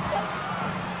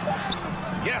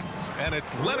 Yes, and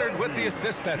it's Leonard with the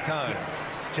assist that time.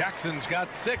 Jackson's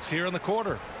got 6 here in the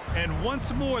quarter. And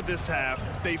once more this half,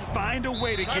 they find a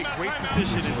way to get great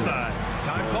position inside.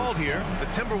 Time called here. The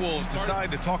Timberwolves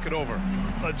decide to talk it over.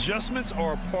 Adjustments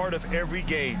are a part of every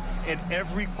game and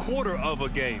every quarter of a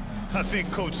game. I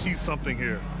think Coach sees something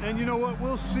here. And you know what?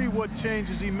 We'll see what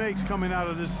changes he makes coming out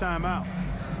of this timeout.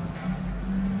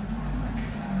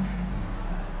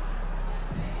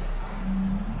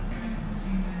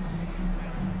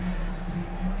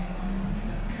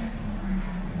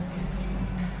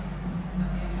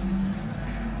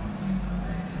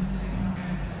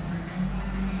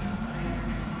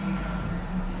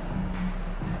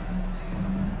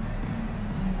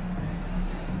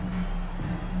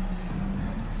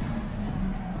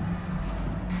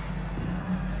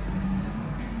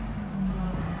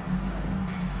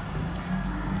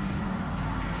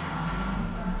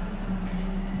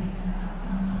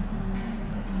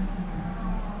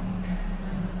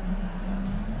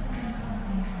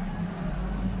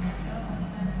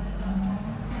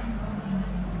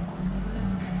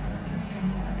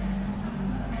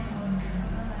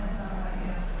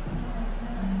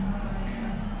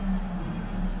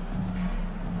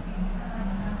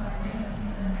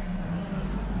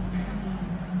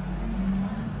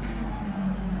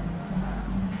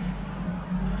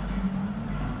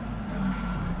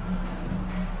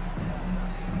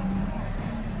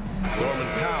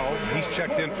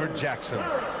 Checked in for Jackson.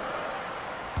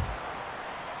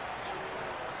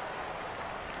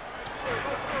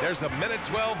 There's a minute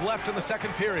 12 left in the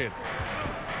second period.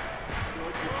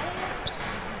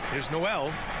 Here's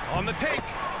Noel on the take.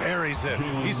 Buries it.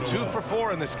 He's 2 for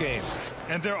 4 in this game.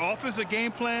 And their offensive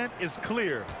game plan is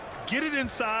clear. Get it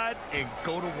inside and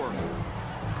go to work.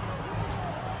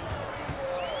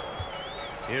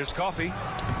 Here's Coffey.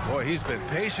 Boy, he's been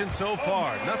patient so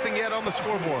far. Nothing yet on the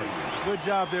scoreboard. Good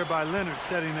job there by Leonard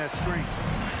setting that screen.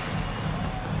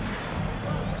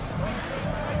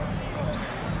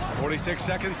 46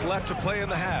 seconds left to play in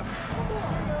the half.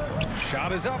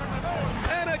 Shot is up.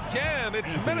 And again,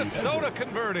 it's Minnesota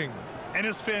converting. And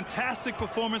his fantastic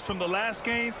performance from the last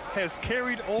game has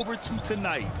carried over to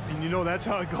tonight. And you know that's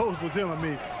how it goes with him. I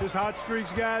mean, his hot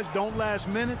streaks, guys, don't last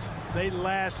minutes. They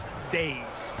last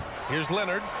days. Here's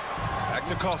Leonard. Back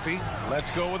to Coffey. Let's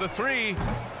go with a 3.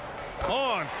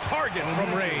 On target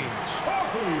from range.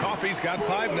 Coffey's got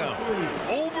 5 now.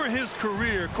 Over his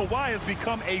career, Kawhi has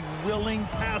become a willing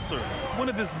passer. One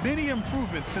of his many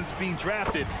improvements since being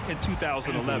drafted in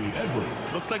 2011.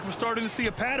 Looks like we're starting to see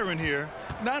a pattern here.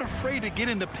 Not afraid to get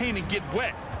in the paint and get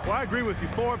wet. Well, I agree with you.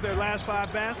 4 of their last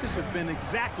 5 baskets have been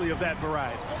exactly of that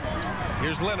variety.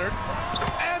 Here's Leonard.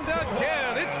 And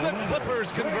again, it's the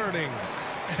Clippers converting.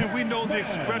 And we know the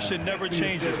expression never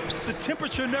changes. The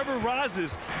temperature never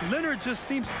rises. Leonard just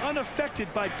seems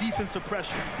unaffected by defensive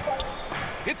pressure.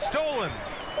 It's stolen.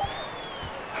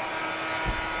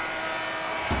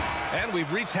 And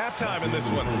we've reached halftime in this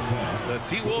one. The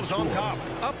T-Wolves on top,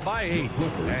 up by 8.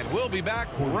 And we'll be back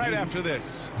right after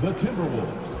this. The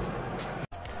Timberwolves.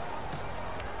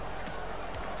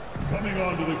 Coming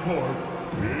onto the court.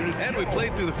 And we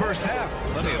played through the first half.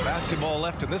 Plenty of basketball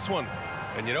left in this one.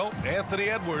 And you know, Anthony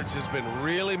Edwards has been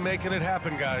really making it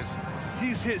happen, guys.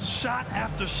 He's hit shot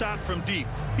after shot from deep.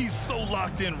 He's so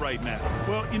locked in right now.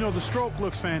 Well, you know, the stroke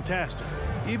looks fantastic.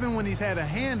 Even when he's had a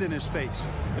hand in his face,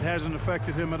 it hasn't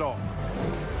affected him at all.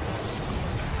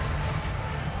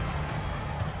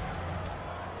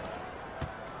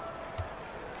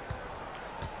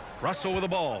 Russell with the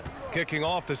ball. Kicking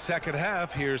off the second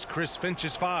half, here's Chris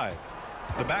Finch's 5.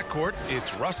 The backcourt,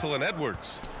 it's Russell and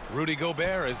Edwards. Rudy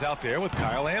Gobert is out there with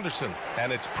Kyle Anderson.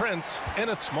 And it's Prince in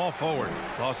at small forward.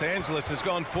 Los Angeles has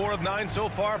gone 4 of 9 so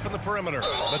far from the perimeter.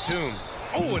 Batum.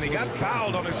 Oh, and he got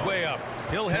fouled on his way up.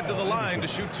 He'll head to the line to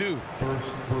shoot 2. First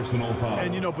personal foul.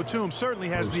 And, you know, Batum certainly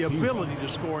has the ability to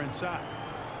score inside.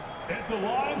 At the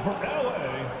line for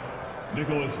L.A.,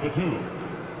 Nicholas Batum.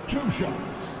 2 shots.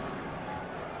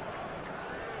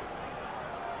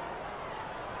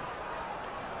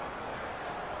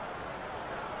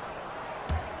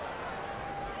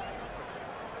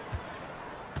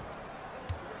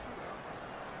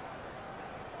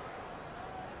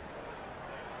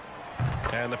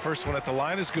 And the first one at the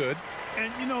line is good.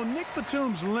 And, you know, Nick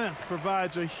Batum's length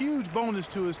provides a huge bonus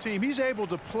to his team. He's able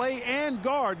to play and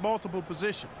guard multiple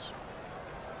positions.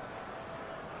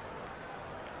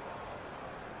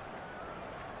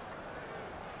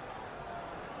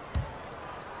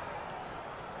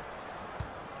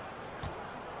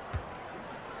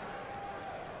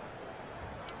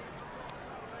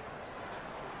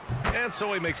 And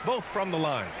so he makes both from the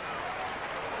line.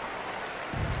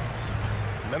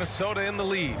 Minnesota in the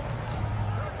lead.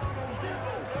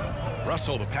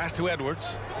 Russell, the pass to Edwards.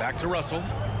 Back to Russell.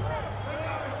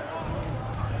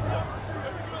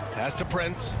 Pass to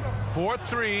Prince.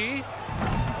 4-3.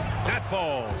 That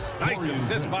falls. Nice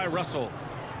assist by Russell.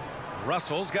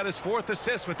 Russell's got his 4th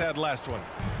assist with that last one.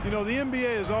 You know, the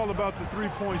NBA is all about the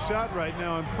three-point shot right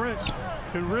now, and Prince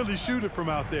can really shoot it from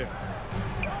out there.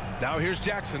 Now here's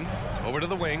Jackson. Over to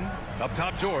the wing. Up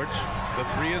top, George. The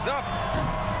 3 is up.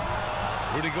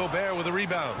 Rudy Gobert with a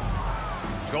rebound.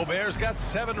 Gobert's got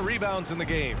 7 rebounds in the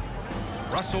game.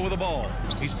 Russell with the ball.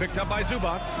 He's picked up by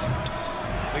Zubats.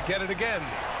 They get it again.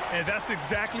 And that's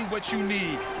exactly what you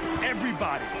need.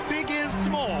 Everybody, big and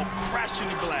small, crashing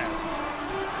the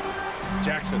glass.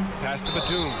 Jackson, pass to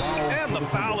Batum. And the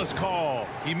foul is called.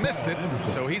 He missed it,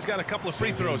 so he's got a couple of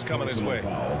free throws coming his way.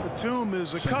 Batum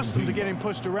is accustomed to getting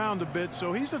pushed around a bit,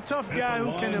 so he's a tough guy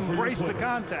who can embrace the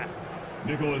contact.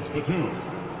 Nicholas Batum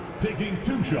taking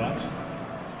 2 shots.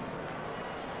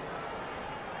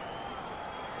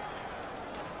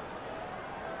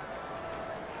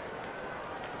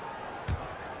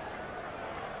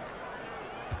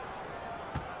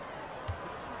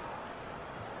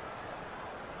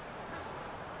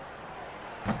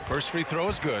 First free throw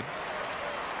is good.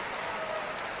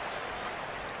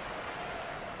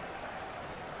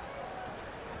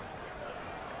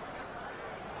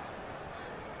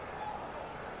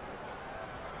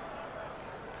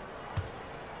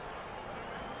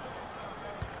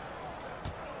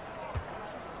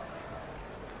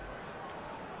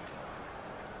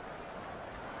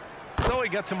 So he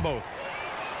gets them both.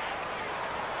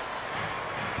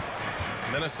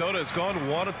 Minnesota has gone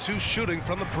 1 of 2 shooting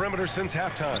from the perimeter since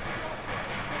halftime.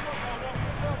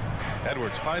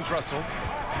 Edwards finds Russell.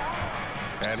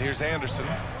 And here's Anderson.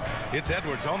 It's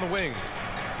Edwards on the wing.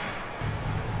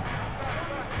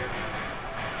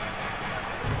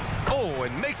 Oh,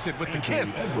 and makes it with the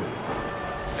kiss.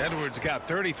 Edwards got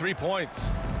 33 points.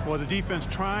 Well, the defense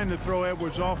trying to throw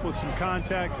Edwards off with some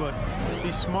contact, but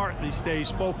he smartly stays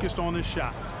focused on his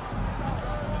shot.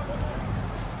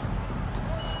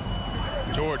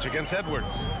 George against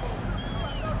Edwards.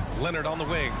 Leonard on the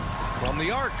wing. From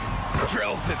the arc.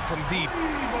 Drills it from deep.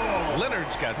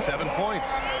 Leonard's got 7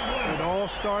 points. It all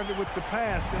started with the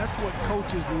pass. That's what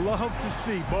coaches love to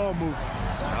see, ball movement.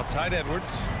 Outside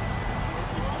Edwards.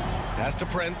 Pass to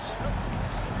Prince.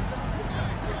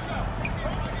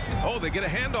 Oh, they get a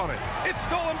hand on it. It's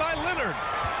stolen by Leonard.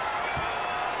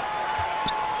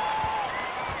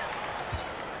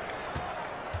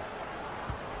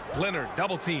 Leonard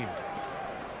double teamed.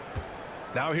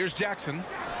 Now here's Jackson.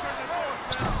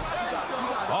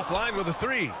 Offline with a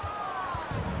three.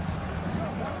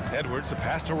 Edwards, a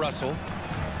pass to Russell.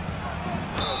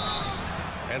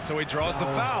 And so he draws the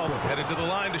foul, headed to the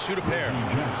line to shoot a pair.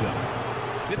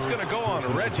 It's going to go on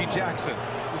Reggie Jackson.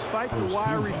 Despite the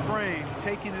wiry frame,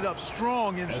 taking it up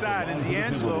strong inside, and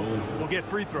D'Angelo will get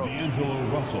free throws. D'Angelo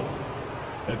Russell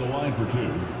at the line for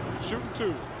two. Shooting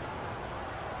two.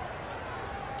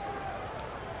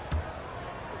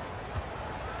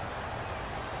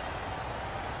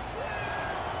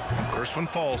 First one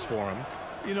falls for him.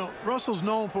 You know, Russell's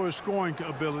known for his scoring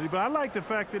ability, but I like the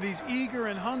fact that he's eager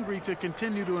and hungry to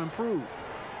continue to improve.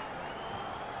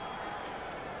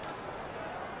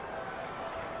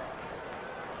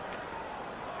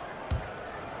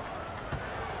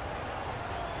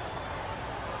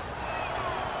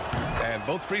 And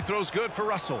both free throws good for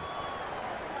Russell.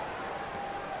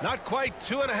 Not quite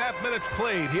 2.5 minutes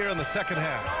played here in the second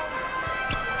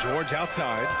half. George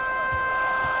outside.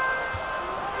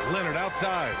 Leonard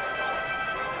outside.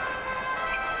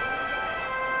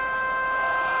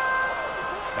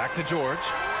 Back to George.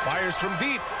 Fires from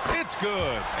deep. It's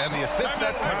good. And the assist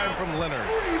that time from Leonard.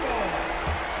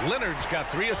 Leonard's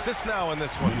got 3 assists now in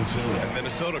this one. And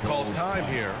Minnesota calls time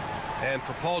here. And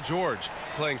for Paul George,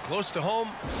 playing close to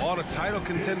home on a title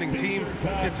contending team,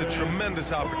 it's a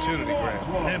tremendous opportunity, Grant.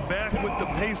 And back with the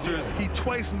Pacers, he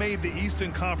twice made the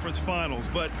Eastern Conference Finals,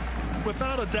 but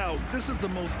without a doubt, this is the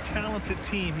most talented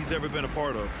team he's ever been a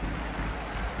part of.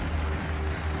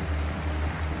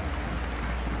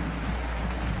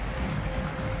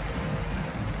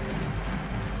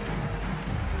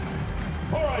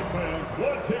 All right, fans,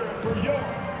 let's hear it for your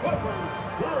Clippers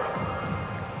Spirit.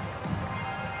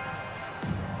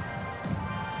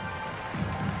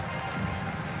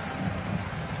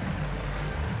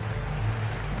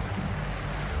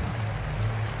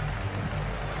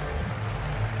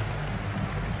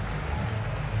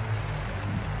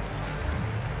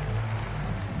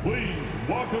 Please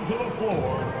welcome to the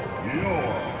floor your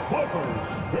Clippers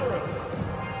Spirit.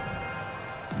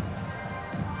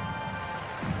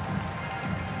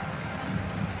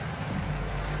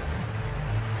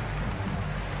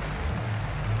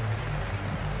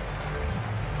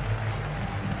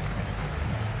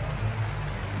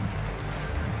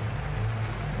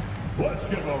 Let's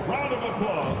give a round of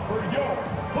applause for your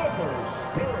Clippers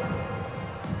Spirit.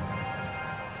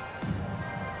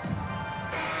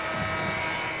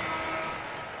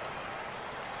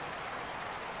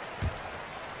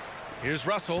 Here's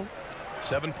Russell.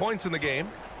 7 points in the game.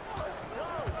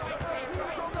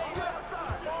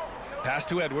 Pass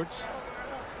to Edwards.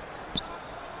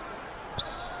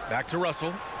 Back to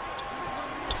Russell.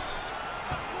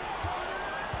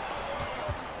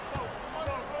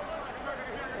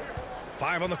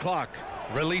 Five on the clock.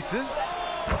 Releases.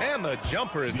 And the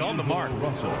jumper is on the mark.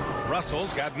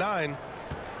 Russell's got 9.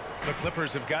 The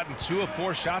Clippers have gotten 2 of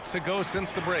 4 shots to go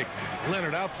since the break.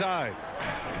 Leonard outside.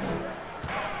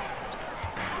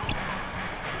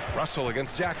 Russell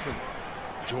against Jackson.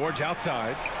 George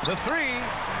outside. The 3.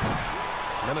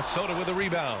 Minnesota with a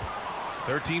rebound.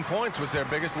 13 points was their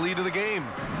biggest lead of the game.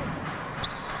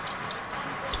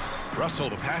 Russell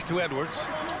to pass to Edwards.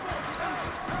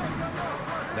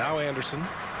 Now Anderson.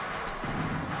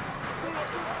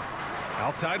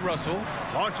 Outside Russell.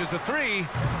 Launches a 3.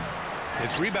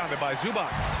 It's rebounded by Zubats.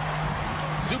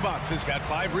 Zubats has got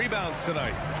 5 rebounds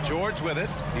tonight. George with it.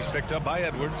 He's picked up by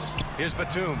Edwards. Here's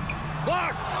Batum.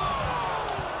 Blocked!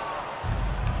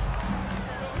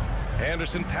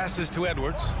 Anderson passes to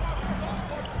Edwards.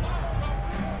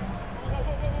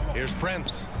 Here's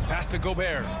Prince. Pass to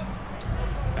Gobert.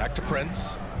 Back to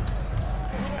Prince.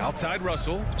 Outside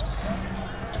Russell.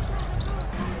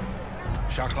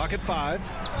 Shot clock at 5.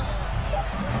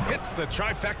 Hits the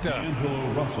trifecta.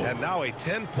 And now a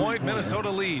 10-point Minnesota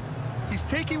lead. He's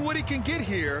taking what he can get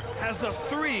here, has a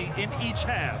 3 in each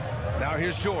half. Now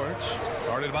here's George.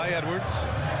 Guarded by Edwards.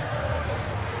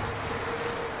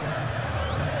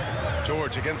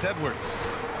 George against Edwards.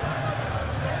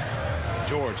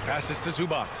 George passes to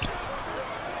Zubats.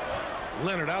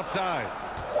 Leonard outside.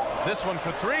 This one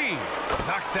for 3.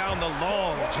 Knocks down the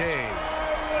long J.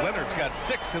 Leonard's got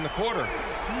 6 in the quarter.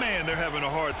 Man, they're having a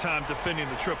hard time defending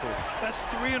the triple. That's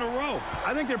 3 in a row.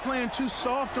 I think they're playing too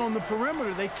soft on the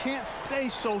perimeter. They can't stay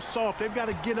so soft. They've got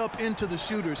to get up into the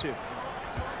shooters here.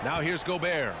 Now here's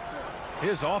Gobert.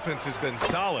 His offense has been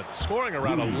solid, scoring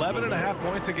around 11.5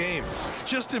 points a game.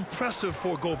 Just impressive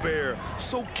for Gobert,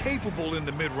 so capable in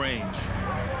the mid-range.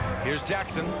 Here's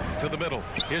Jackson to the middle.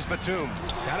 Here's Batum.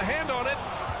 Got a hand on it.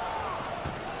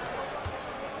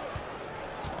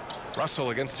 Russell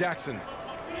against Jackson.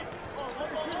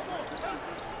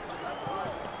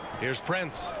 Here's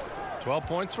Prince. 12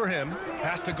 points for him.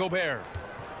 Pass to Gobert.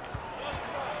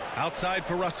 Outside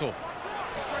for Russell.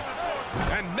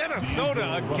 And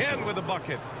Minnesota again with a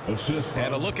bucket.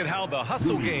 And a look at how the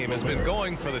hustle game has been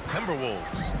going for the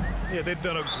Timberwolves. Yeah, they've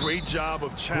done a great job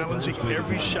of challenging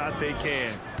every shot they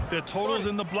can. Their totals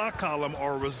in the block column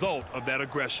are a result of that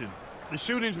aggression. The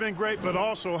shooting's been great, but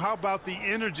also how about the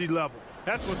energy level?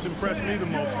 That's what's impressed me the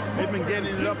most. They've been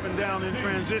getting it up and down in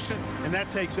transition, and that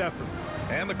takes effort.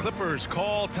 And the Clippers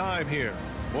call time here.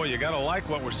 Boy, you got to like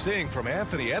what we're seeing from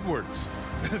Anthony Edwards.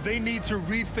 They need to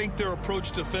rethink their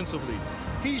approach defensively.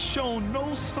 He's shown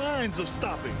no signs of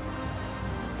stopping.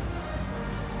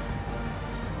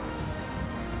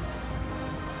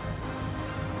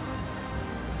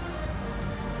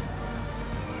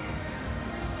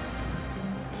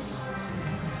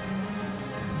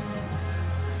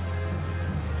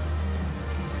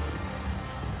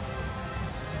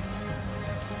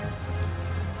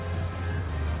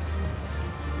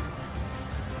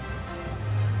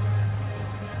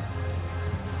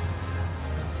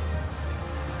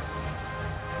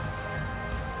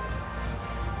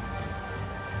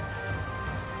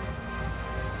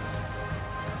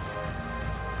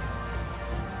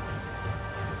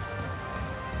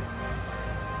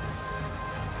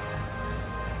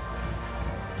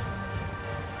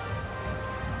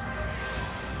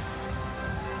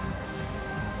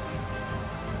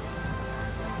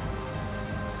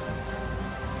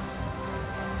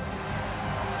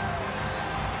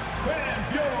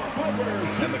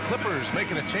 And the Clippers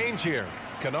making a change here.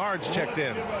 Kennard's checked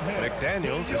in.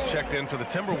 McDaniels is checked in for the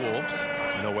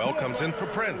Timberwolves. Noel comes in for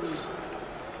Prince.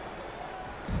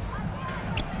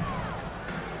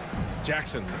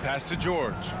 Jackson, pass to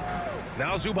George.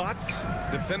 Now Zubats,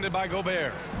 defended by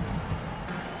Gobert.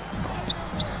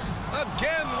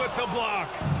 Again with the block.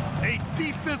 A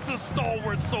defensive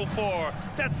stalwart so far.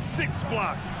 That's 6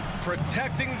 blocks.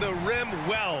 Protecting the rim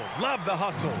well. Love the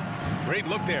hustle. Great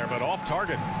look there, but off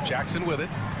target. Jackson with it.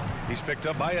 He's picked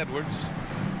up by Edwards.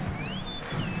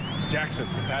 Jackson,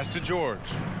 pass to George.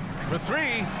 For 3.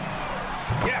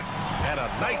 Yes, and a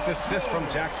nice assist from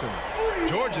Jackson.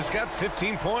 George has got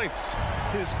 15 points.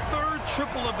 His 3rd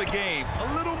triple of the game.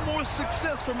 A little more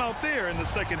success from out there in the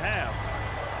second half.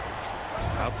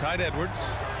 Outside Edwards.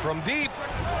 From deep.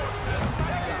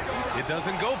 It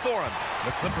doesn't go for him.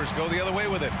 The Clippers go the other way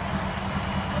with it.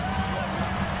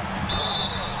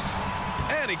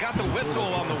 And he got the whistle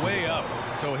on the way up.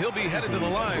 So he'll be headed to the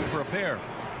line for a pair.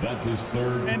 That's his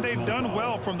 3rd. And they've done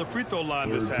well from the free throw line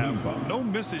this half. No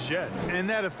misses yet. And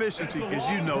that efficiency, as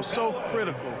you know, so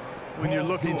critical when you're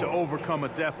looking to overcome a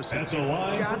deficit. You've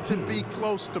got to be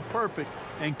close to perfect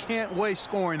and can't waste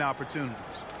scoring opportunities.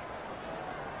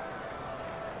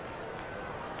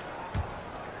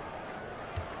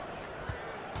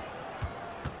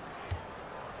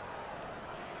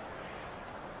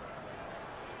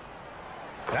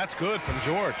 That's good from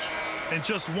George. And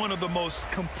just one of the most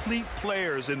complete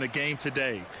players in the game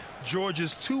today.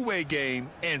 George's two-way game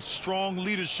and strong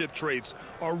leadership traits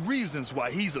are reasons why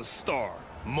he's a star.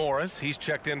 Morris, he's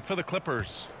checked in for the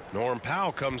Clippers. Norm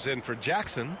Powell comes in for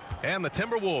Jackson. And the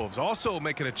Timberwolves also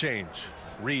making a change.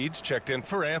 Reed's checked in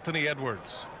for Anthony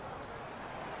Edwards.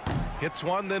 Hits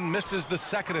one, then misses the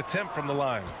second attempt from the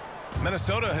line.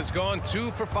 Minnesota has gone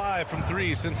 2 for 5 from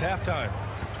 3 since halftime.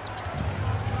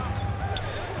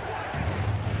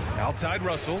 Outside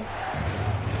Russell.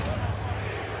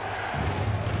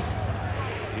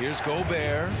 Here's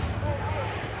Gobert.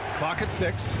 Clock at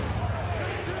 6.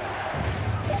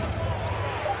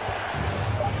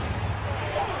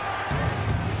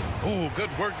 Ooh,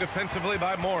 good work defensively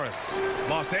by Morris.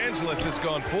 Los Angeles has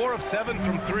gone 4 of 7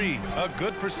 from 3. A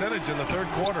good percentage in the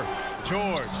 3rd quarter.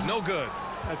 George, no good.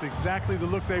 That's exactly the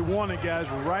look they wanted, guys.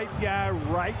 Right guy,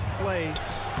 right play,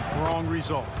 wrong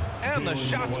result. And the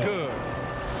shot's good.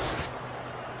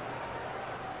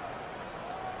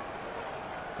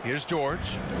 Here's George.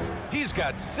 He's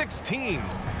got 16.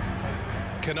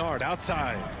 Kennard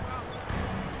outside.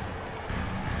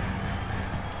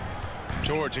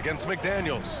 George against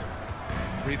McDaniels.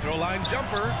 Free throw line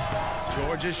jumper.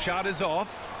 George's shot is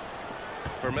off.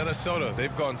 For Minnesota,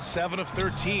 they've gone 7 of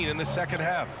 13 in the second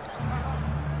half.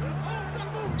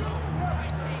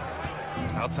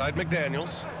 Outside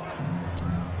McDaniels.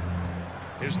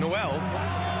 Here's Noel.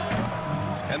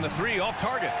 And the 3 off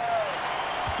target.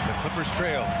 The Clippers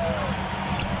trail.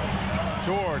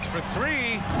 George for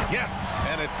three. Yes,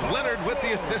 and it's Leonard with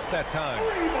the assist that time.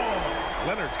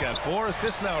 Leonard's got 4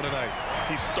 assists now tonight.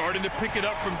 He's starting to pick it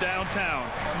up from downtown.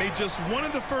 Made just 1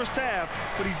 in the first half,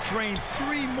 but he's drained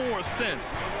 3 more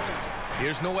since.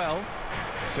 Here's Noel.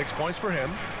 6 points for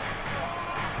him.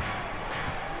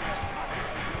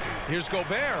 Here's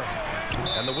Gobert.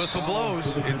 And the whistle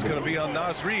blows. It's going to be on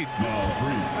Naz Reid.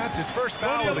 That's his first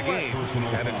foul of the game.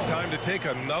 And it's time to take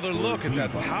another look at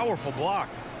that powerful block.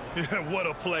 What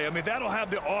a play. I mean, that'll have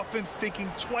the offense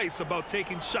thinking twice about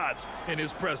taking shots in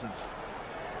his presence.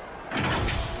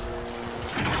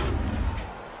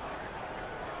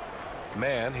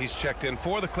 Man, he's checked in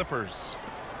for the Clippers.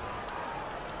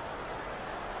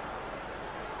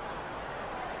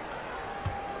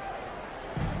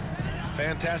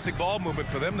 Fantastic ball movement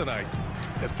for them tonight.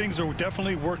 Things are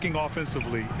definitely working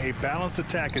offensively. A balanced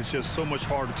attack is just so much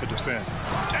harder to defend.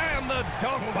 And the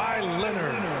dunk by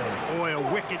Leonard. Boy,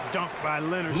 a wicked dunk by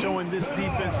Leonard, showing this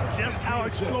defense just how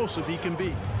explosive he can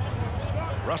be.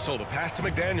 Russell, the pass to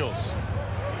McDaniels.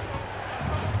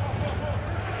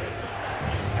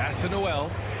 Pass to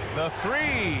Noel. The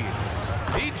three.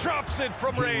 He drops it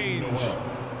from range.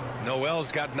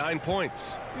 Noel's got 9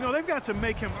 points. You know, they've got to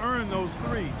make him earn those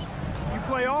threes. You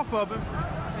play off of him,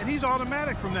 and he's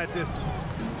automatic from that distance.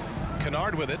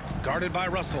 Kennard with it, guarded by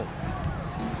Russell.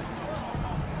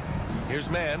 Here's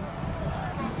Mann.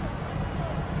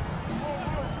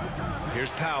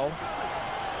 Here's Powell.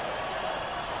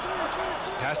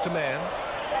 Pass to Mann.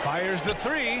 Fires the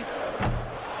three.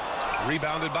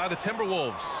 Rebounded by the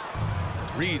Timberwolves.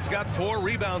 Reed's got 4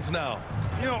 rebounds now.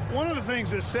 You know, one of the things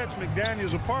that sets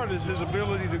McDaniels apart is his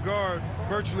ability to guard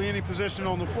virtually any position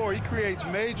on the floor. He creates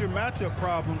major matchup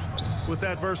problems with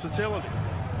that versatility.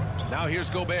 Now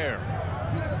here's Gobert.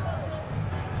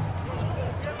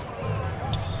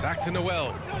 Back to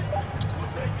Noel.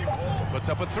 Puts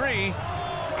up a three.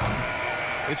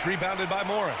 It's rebounded by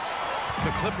Morris.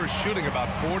 The Clippers shooting about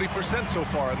 40% so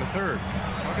far in the third.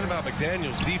 Talking about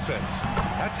McDaniels' defense.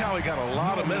 That's how he got a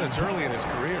lot of minutes early in his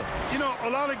career. You know, a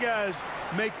lot of guys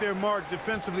make their mark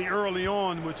defensively early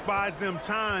on, which buys them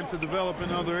time to develop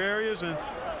in other areas, and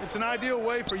it's an ideal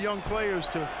way for young players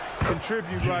to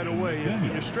contribute right away.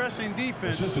 If you're stressing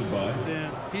defense,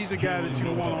 then he's a guy that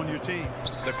you want on your team.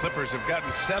 The Clippers have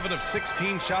gotten 7 of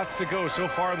 16 shots to go so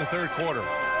far in the third quarter.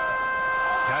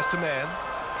 Pass to Mann.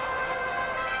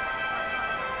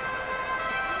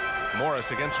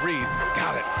 Morris against Reed.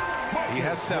 Got it. He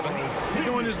has 7. He's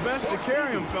doing his best to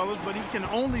carry him, fellas, but he can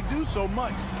only do so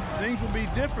much. Things would be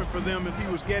different for them if he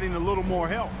was getting a little more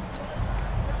help.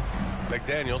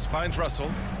 McDaniels finds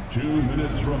Russell. 2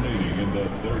 minutes remaining in the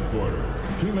third quarter.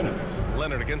 2 minutes.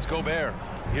 Leonard against Gobert.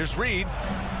 Here's Reed.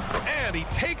 And he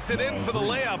takes it in for the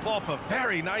layup off a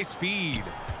very nice feed.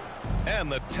 And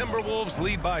the Timberwolves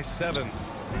lead by 7.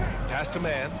 Pass to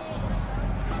Mann.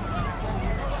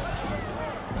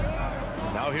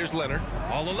 Now here's Leonard,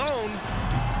 all alone.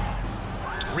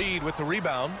 Reed with the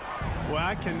rebound. Well,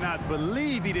 I cannot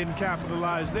believe he didn't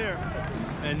capitalize there,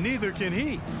 and neither can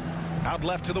he. Out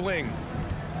left to the wing.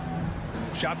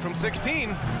 Shot from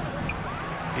 16.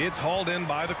 It's hauled in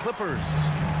by the Clippers.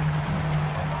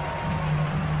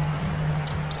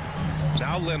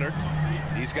 Now Leonard.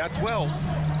 He's got 12.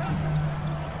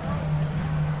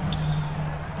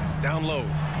 Down low.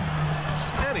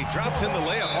 And he drops in the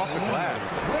layup off the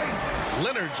glass.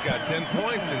 Leonard's got 10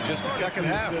 points in just the second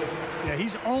half. Yeah,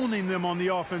 he's owning them on the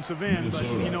offensive end, but,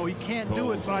 you know, he can't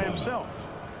do it by himself.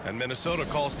 And Minnesota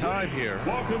calls time here.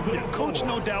 Yeah, Coach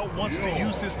no doubt wants to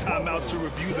use this timeout to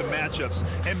review the matchups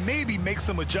and maybe make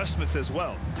some adjustments as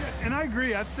well. And I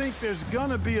agree. I think there's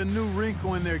going to be a new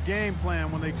wrinkle in their game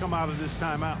plan when they come out of this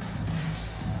timeout.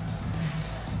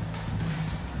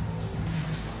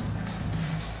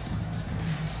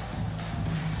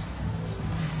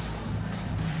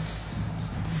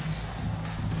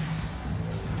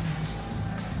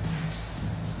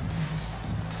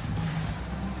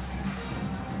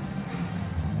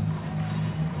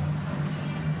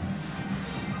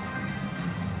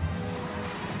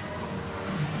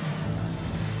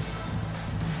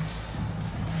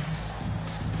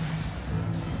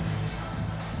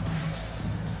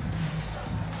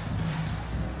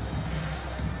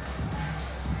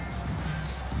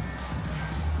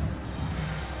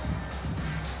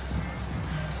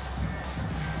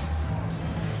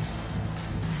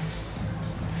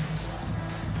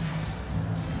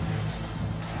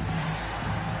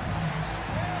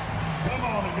 Come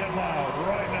on and get loud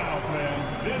right now,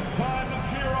 fans. It's time to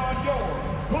cheer on your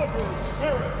Clippers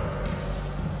spirit.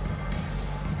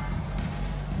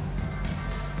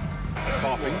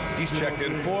 Cough Coffey. He's checked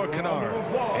in for Kennard.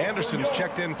 Anderson's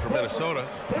checked in for Minnesota.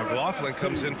 McLaughlin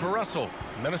comes in for Russell.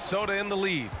 Minnesota in the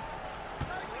lead.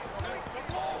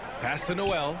 Pass to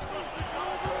Noel.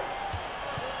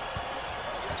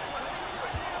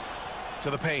 To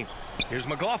the paint. Here's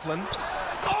McLaughlin.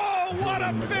 Oh, what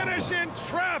a finish in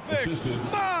traffic!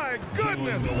 My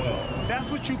goodness! That's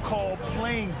what you call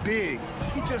playing big.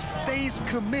 He just stays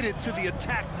committed to the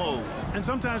attack mode. And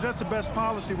sometimes that's the best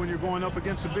policy when you're going up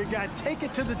against a big guy. Take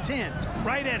it to the 10.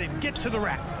 Right at him. Get to the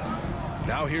rack.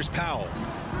 Now here's Powell.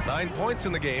 9 points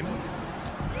in the game.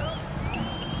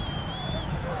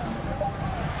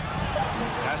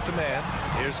 Pass to man.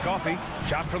 Here's Coffey.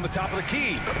 Shot from the top of the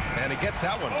key. And he gets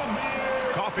that one.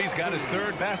 Coffey's got his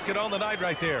third basket on the night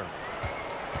right there.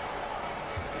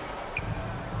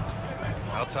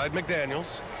 Outside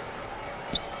McDaniels.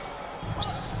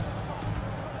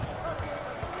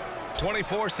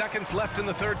 24 seconds left in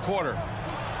the third quarter.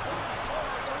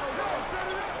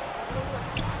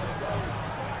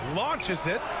 Launches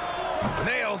it.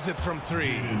 Nails it from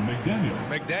three.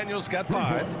 McDaniels got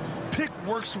 5. Pick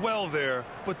works well there,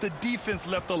 but the defense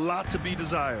left a lot to be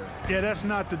desired. Yeah, that's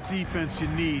not the defense you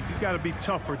need. You've got to be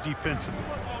tougher defensively.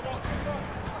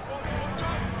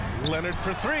 Leonard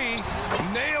for 3.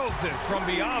 Nails it from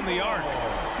beyond the arc.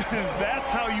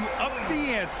 That's how you up the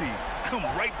ante. Come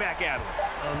right back at him.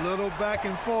 A little back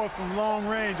and forth from long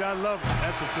range. I love it.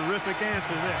 That's a terrific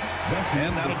answer there.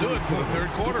 And that'll do it for the third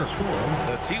quarter.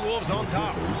 The T-Wolves on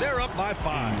top. They're up by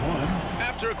 5.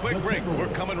 After a quick break, we're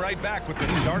coming right back with the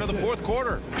start of the fourth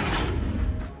quarter.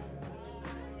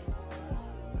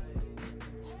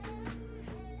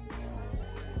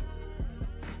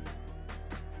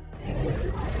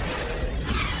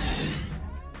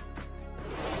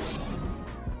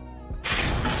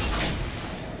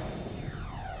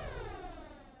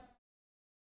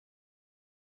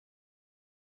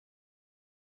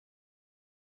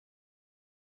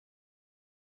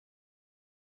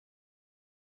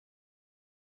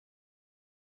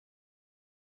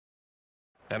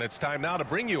 And it's time now to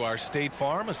bring you our State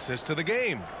Farm assist to the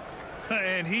game.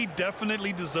 And he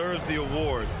definitely deserves the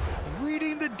award.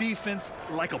 Reading the defense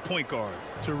like a point guard.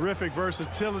 Terrific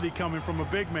versatility coming from a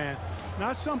big man.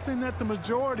 Not something that the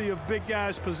majority of big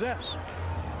guys possess.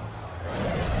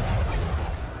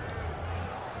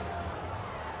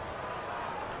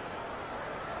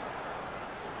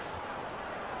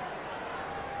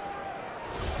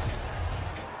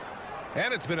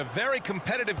 And it's been a very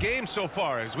competitive game so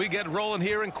far as we get rolling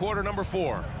here in quarter number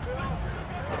 4.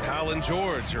 Kyle and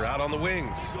George are out on the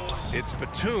wings. It's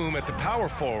Batum at the power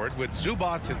forward with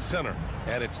Zubats at center.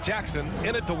 And it's Jackson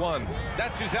in at the 1.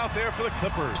 That's who's out there for the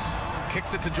Clippers.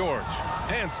 Kicks it to George.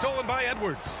 And stolen by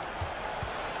Edwards.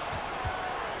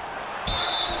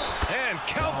 And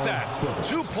count that.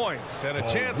 2 points and a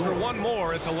chance for one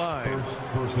more at the line.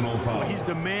 Personal foul. He's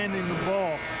demanding the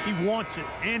ball. He wants it,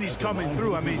 and he's coming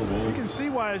through. I mean, you can see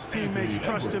why his teammates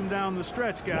trust him down the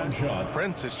stretch, guys.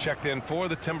 Prince is checked in for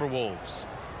the Timberwolves.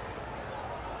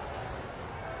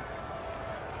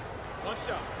 One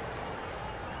shot.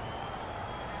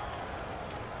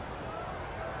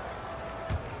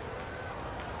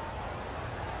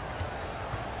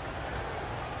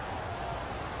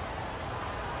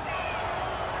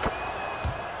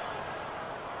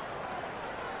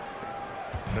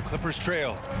 The Clippers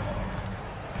trail.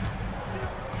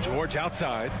 George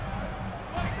outside.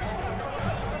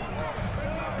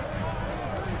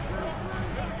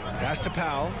 Pass to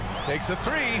Powell. Takes a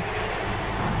 3.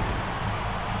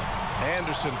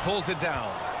 Anderson pulls it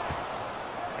down.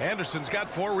 Anderson's got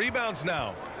 4 rebounds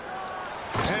now.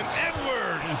 And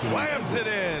Edwards slams it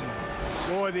in.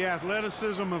 Boy, the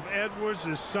athleticism of Edwards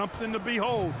is something to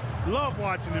behold. Love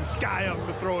watching him sky up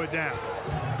to throw it down.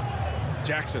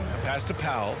 Jackson, pass to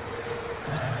Powell.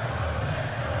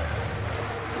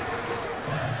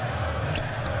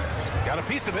 Got a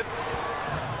piece of it.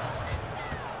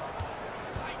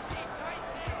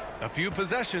 A few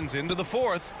possessions into the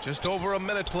fourth, just over a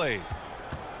minute played.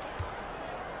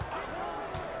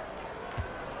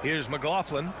 Here's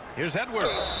McLaughlin. Here's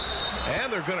Edwards.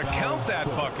 And they're going to count that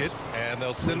bucket, and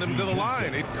they'll send him to the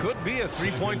line. It could be a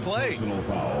 3-point play.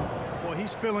 Well,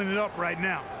 he's filling it up right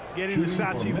now. Getting the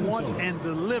shots he wants and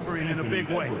delivering in a big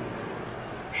way.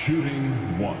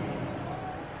 Shooting 1.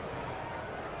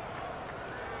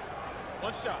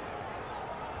 One shot.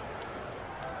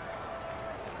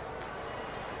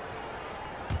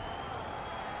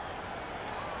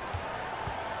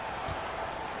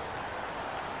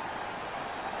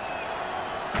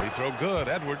 Free throw good,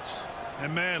 Edwards.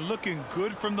 And man, looking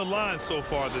good from the line so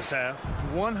far this half.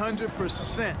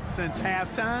 100% since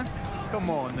halftime. Come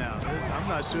on now. I'm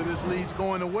not sure this lead's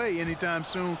going away anytime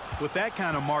soon with that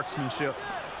kind of marksmanship.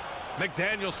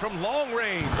 McDaniels from long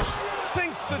range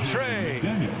sinks the tray.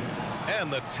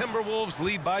 And the Timberwolves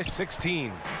lead by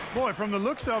 16. Boy, from the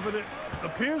looks of it, it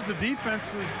appears the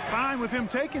defense is fine with him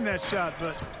taking that shot,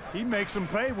 but he makes them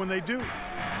pay when they do.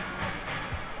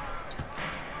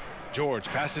 George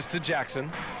passes to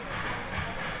Jackson.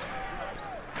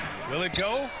 Will it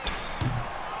go?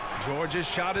 George's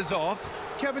shot is off.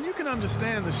 Kevin, you can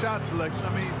understand the shot selection.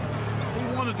 I mean,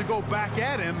 he wanted to go back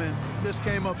at him, and this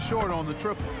came up short on the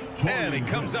triple. And he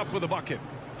comes up with a bucket.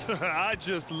 I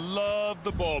just love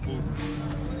the ball move.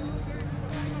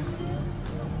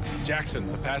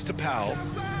 Jackson, the pass to Powell.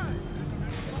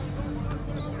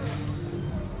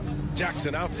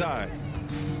 Jackson outside.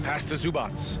 Pass to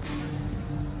Zubats.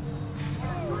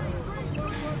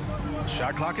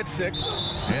 Shot clock at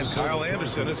 6. And Kyle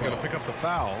Anderson is going to pick up the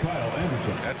foul. Kyle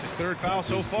Anderson. That's his third foul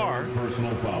so far.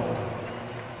 Personal foul.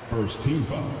 First team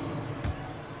foul.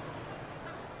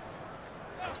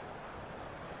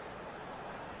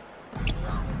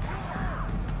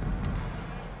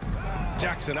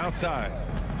 Jackson outside.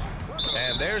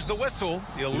 And there's the whistle.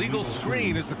 The illegal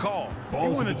screen is the call. He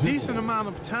went a decent amount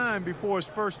of time before his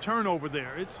first turnover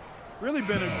there. It's really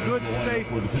been a good, safe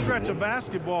stretch of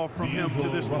basketball from him to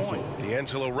this point.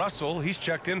 D'Angelo Russell, he's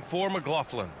checked in for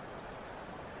McLaughlin.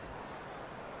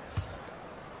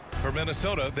 For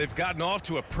Minnesota, they've gotten off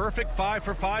to a perfect 5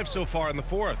 for 5 so far in the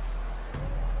fourth.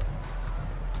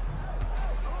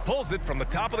 Pulls it from the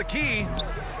top of the key.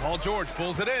 Paul George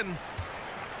pulls it in.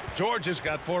 George has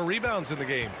got 4 rebounds in the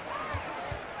game.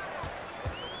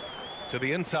 To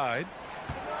the inside.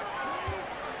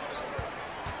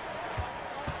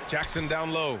 Jackson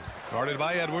down low, guarded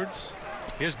by Edwards.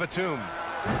 Here's Batum.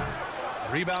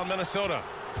 Rebound Minnesota.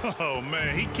 Oh,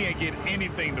 man, he can't get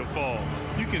anything to fall.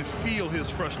 You can feel his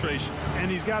frustration.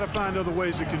 And he's got to find other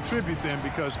ways to contribute then,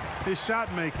 because his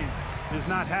shot making is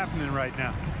not happening right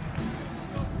now.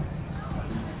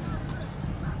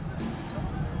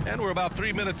 And we're about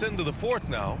 3 minutes into the fourth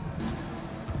now.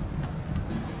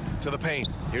 To the paint.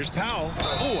 Here's Powell.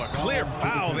 Oh, a clear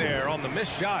foul there on the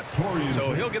missed shot.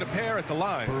 So he'll get a pair at the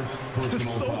line.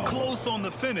 So close on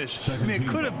the finish. I mean, it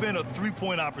could have been a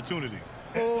three-point opportunity.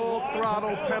 Full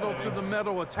throttle, pedal to the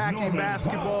metal, attacking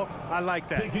basketball. I like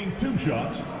that. Taking 2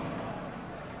 shots.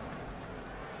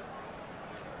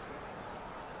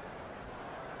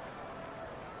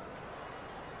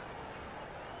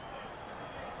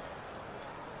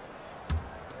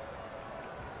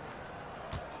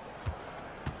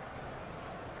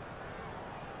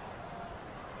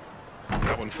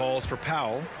 That one falls for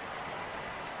Powell.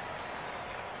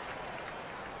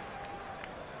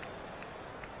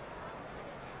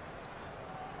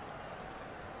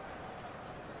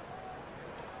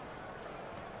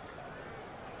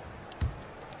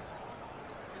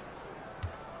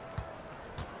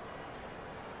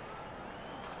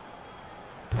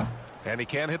 And he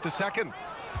can't hit the second.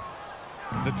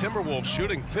 The Timberwolves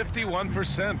shooting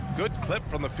 51%. Good clip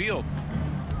from the field.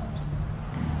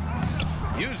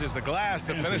 Uses the glass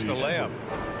to finish the layup.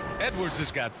 Edwards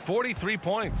has got 43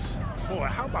 points. Boy,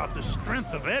 how about the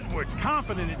strength of Edwards?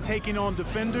 Confident in taking on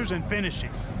defenders and finishing.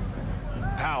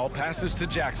 Powell passes to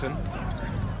Jackson.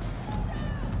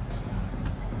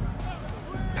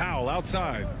 Powell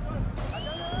outside.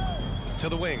 To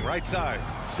the wing, right side.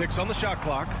 6 on the shot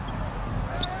clock.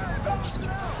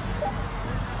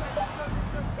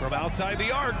 From outside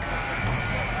the arc.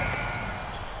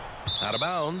 Out of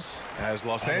bounds as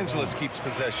Los Angeles keeps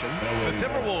possession. The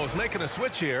Timberwolves making a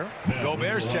switch here.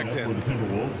 Gobert's checked in. For the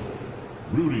Timberwolves,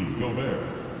 Rudy Gobert.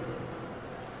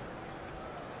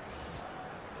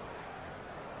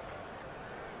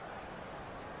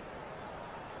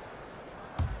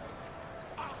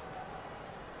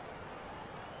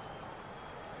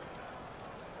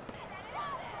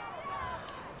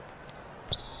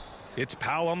 It's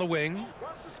Powell on the wing.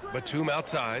 Batum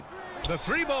outside. The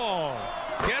 3 ball.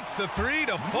 Gets the 3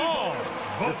 to fall.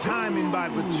 The timing by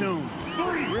Batum.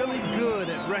 Really good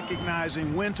at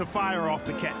recognizing when to fire off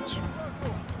the catch.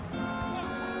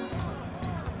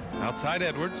 Outside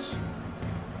Edwards.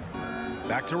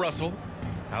 Back to Russell.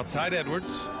 Outside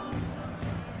Edwards.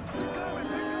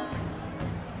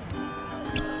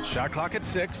 Shot clock at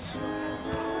 6.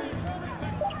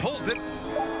 Pulls it.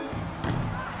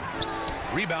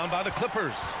 Rebound by the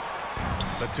Clippers.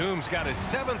 Batum's got his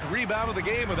 7th rebound of the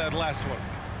game with that last one.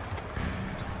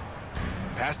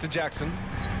 Pass to Jackson.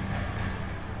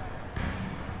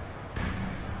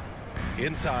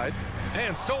 Inside.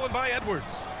 And stolen by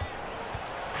Edwards.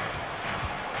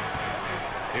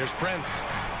 Here's Prince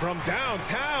from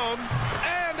downtown.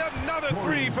 And another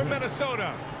three from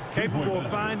Minnesota. Capable of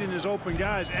finding his open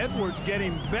guys. Edwards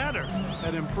getting better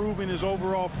at improving his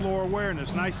overall floor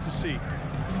awareness. Nice to see.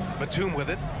 Batum with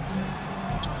it.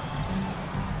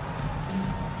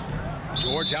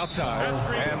 George outside,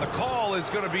 and the call is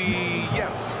going to be,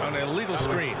 yes, an illegal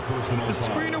screen. The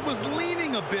screener was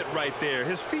leaning a bit right there.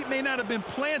 His feet may not have been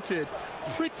planted.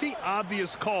 Pretty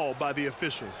obvious call by the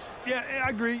officials. Yeah, I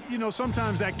agree. You know,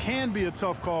 sometimes that can be a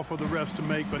tough call for the refs to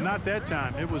make, but not that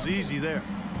time. It was easy there.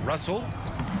 Russell,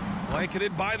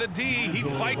 blanketed by the D. He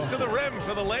fights to the rim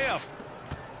for the layup.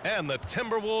 And the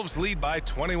Timberwolves lead by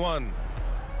 21.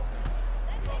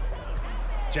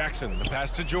 Jackson, the pass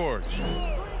to George.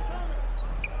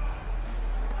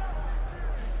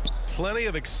 Plenty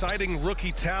of exciting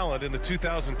rookie talent in the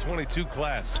 2022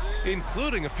 class,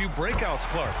 including a few breakouts,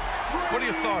 Clark. What are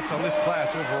your thoughts on this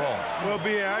class overall? Well,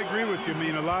 B.A., I agree with you. I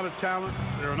mean, a lot of talent.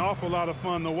 They're an awful lot of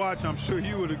fun to watch. I'm sure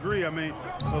you would agree. I mean,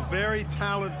 a very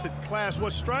talented class.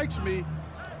 What strikes me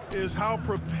is how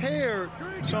prepared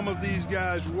some of these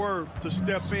guys were to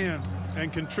step in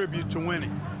and contribute to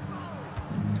winning.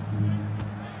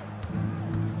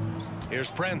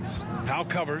 Here's Prince. Powell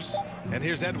covers. And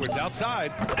here's Edwards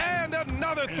outside. And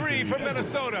another three from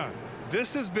Minnesota.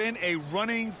 This has been a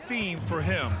running theme for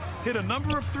him. Hit a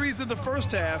number of threes in the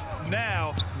first half.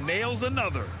 Now nails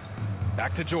another.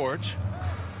 Back to George.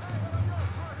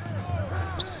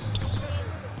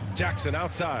 Jackson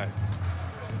outside.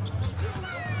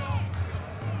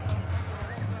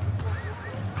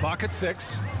 Clock at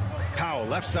 6. Powell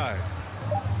left side.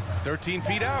 13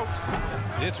 feet out.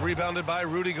 It's rebounded by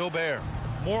Rudy Gobert.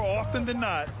 More often than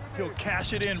not, he'll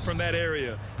cash it in from that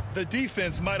area. The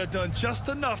defense might have done just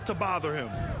enough to bother him.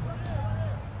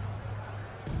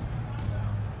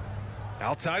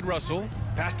 Outside Russell.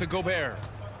 Pass to Gobert.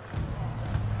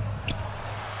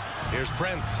 Here's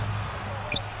Prince.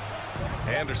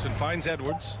 Anderson finds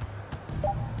Edwards.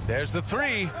 There's the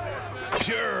three.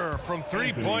 Pure from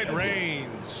three-point range.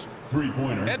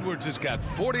 Three-pointer. Edwards has got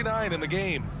 49 in the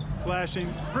game.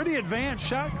 Flashing pretty advanced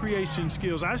shot creation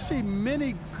skills. I see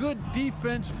many good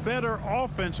defense, better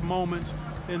offense moments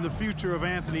in the future of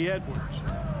Anthony Edwards.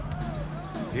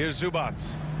 Here's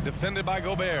Zubats, defended by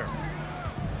Gobert.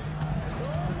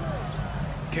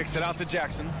 Kicks it out to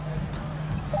Jackson.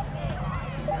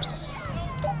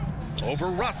 Over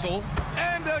Russell,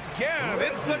 and again,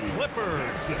 it's the Clippers.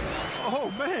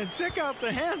 Oh, man, check out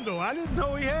the handle. I didn't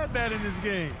know he had that in his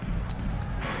game.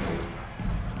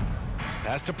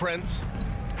 Pass to Prince.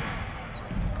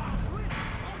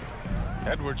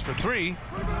 Edwards for three.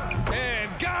 And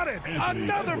got it!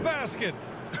 Another basket!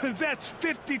 That's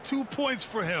 52 points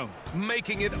for him.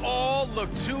 Making it all look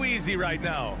too easy right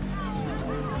now.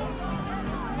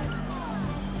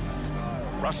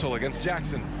 Russell against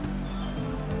Jackson.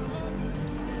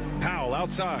 Powell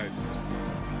outside.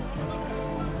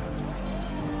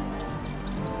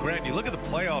 Grant, you look at the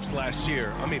playoffs last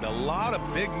year. I mean, a lot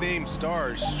of big-name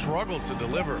stars struggled to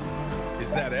deliver.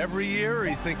 Is that every year, or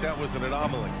you think that was an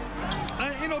anomaly?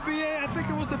 You know, B.A., I think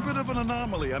it was a bit of an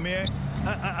anomaly. I mean,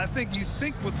 I think you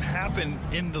think what's happened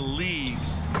in the league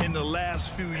in the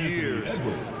last few years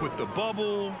with the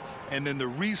bubble and then the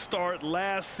restart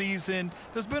last season,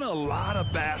 there's been a lot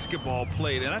of basketball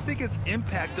played, and I think it's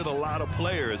impacted a lot of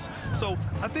players. So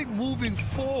I think moving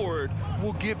forward,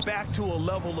 we'll get back to a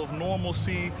level of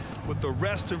normalcy with the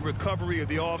rest and recovery of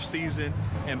the offseason,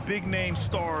 and big-name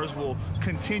stars will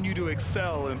continue to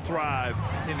excel and thrive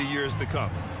in the years to come.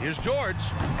 Here's George,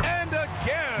 and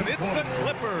again, it's the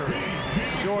Clippers.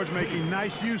 George making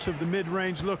nice use of the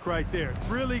mid-range look right there.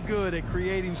 Really good at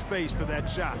creating space for that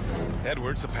shot.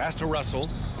 Edwards, a pass to Russell.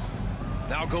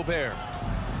 Now Gobert.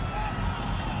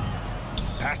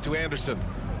 Pass to Anderson.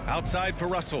 Outside for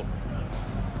Russell.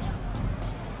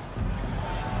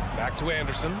 Back to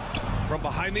Anderson. From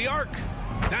behind the arc.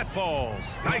 That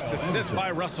falls. Nice assist by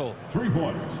Russell. 3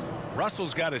 points.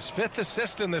 Russell's got his 5th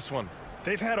assist in this one.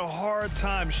 They've had a hard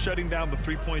time shutting down the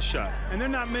three-point shot. And they're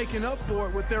not making up for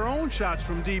it with their own shots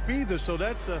from deep either, so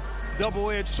that's a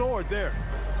double-edged sword there.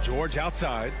 George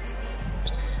outside.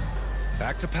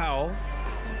 Back to Powell.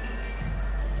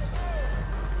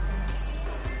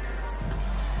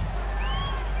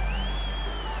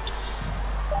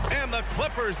 And the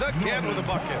Clippers again with a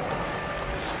bucket.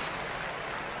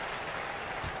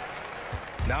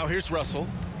 Now here's Russell.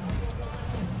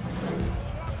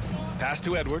 Pass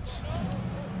to Edwards.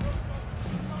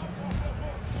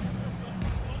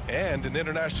 And in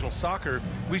international soccer,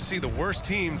 we see the worst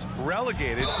teams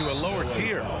relegated to a lower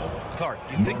tier. Clark,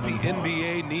 you think the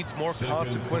NBA needs more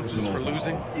consequences for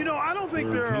losing? You know, I don't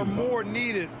think there are more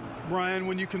needed Brian,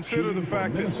 when you consider the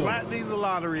fact that flattening the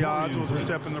lottery odds was a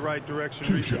step in the right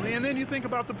direction recently, and then you think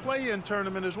about the play-in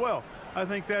tournament as well, I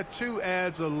think that too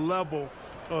adds a level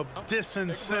of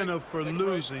disincentive for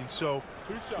losing. So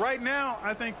right now,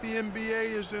 I think the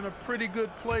NBA is in a pretty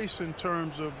good place in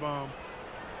terms of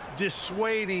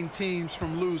dissuading teams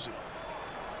from losing.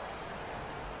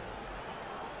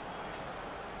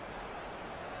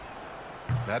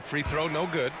 That free throw no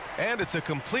good, and it's a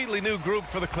completely new group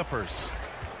for the Clippers.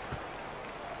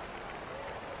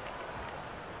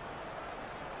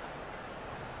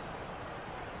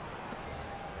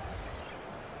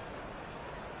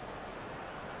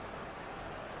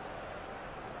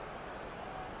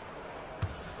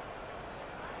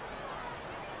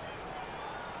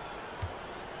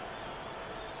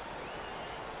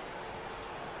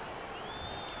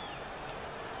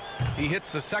 He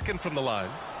hits the second from the line.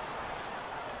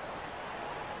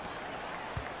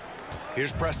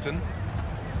 Here's Preston.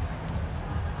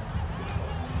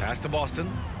 Pass to Boston.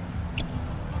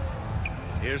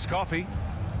 Here's Coffey.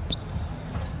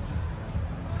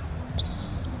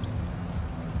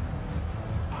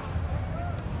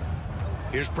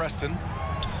 Here's Preston.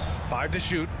 5 to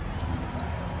shoot.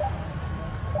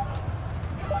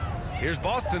 Here's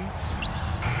Boston.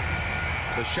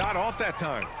 The shot off that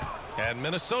time. And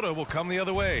Minnesota will come the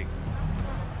other way.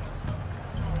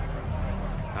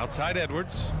 Outside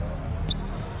Edwards.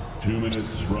 2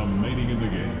 minutes remaining in the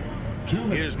game. 2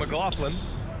 minutes. Here's McLaughlin.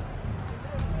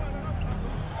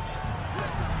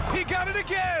 He got it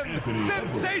again! Anthony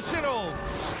Sensational!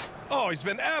 Edwards. Oh, he's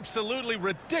been absolutely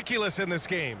ridiculous in this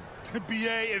game.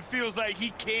 BA, it feels like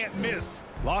he can't miss.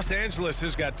 Los Angeles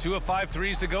has got 2 of 5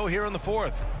 threes to go here in the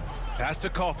fourth. Pass to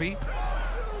Coffey.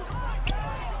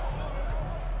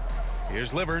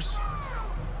 Here's Livers.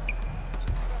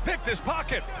 Picked his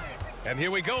pocket. And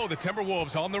here we go, the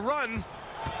Timberwolves on the run.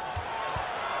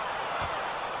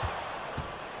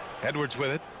 Edwards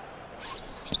with it.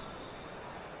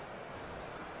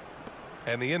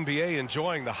 And the NBA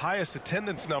enjoying the highest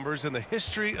attendance numbers in the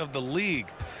history of the league.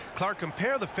 Clark,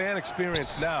 compare the fan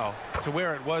experience now to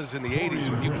where it was in the 80s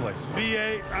when you played.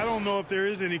 BA, I don't know if there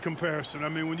is any comparison. I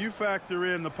mean, when you factor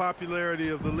in the popularity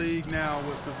of the league now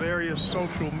with the various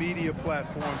social media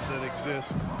platforms that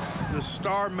exist, the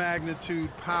star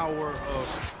magnitude power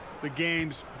of the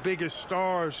game's biggest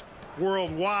stars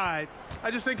worldwide, I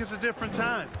just think it's a different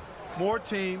time. More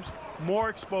teams, more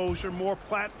exposure, more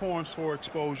platforms for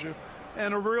exposure,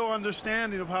 and a real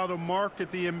understanding of how to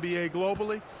market the NBA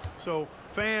globally. So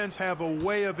fans have a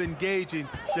way of engaging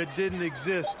that didn't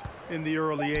exist in the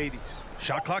early 80s.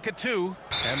 Shot clock at 2,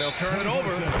 and they'll turn it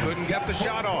over. Couldn't get the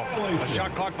shot off. A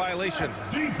shot clock violation.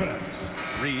 Defense.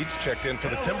 Reed's checked in for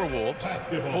the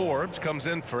Timberwolves. Forbes comes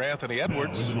in for Anthony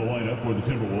Edwards. Into the lineup for the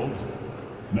Timberwolves.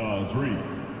 Naz Reid.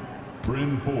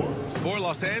 Bryn Forbes. For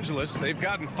Los Angeles, they've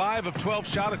gotten 5 of 12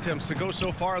 shot attempts to go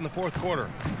so far in the fourth quarter.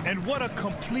 And what a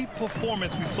complete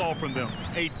performance we saw from them.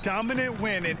 A dominant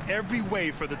win in every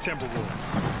way for the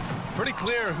Timberwolves. Pretty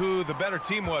clear who the better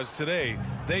team was today.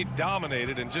 They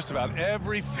dominated in just about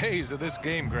every phase of this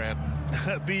game, Grant.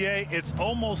 BA, it's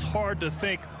almost hard to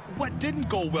think what didn't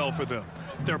go well for them.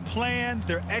 Their plan,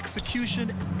 their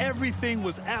execution, everything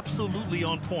was absolutely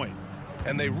on point.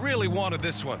 And they really wanted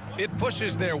this one. It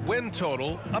pushes their win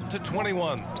total up to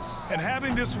 21. And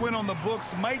having this win on the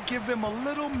books might give them a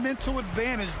little mental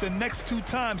advantage the next 2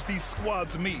 times these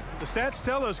squads meet. The stats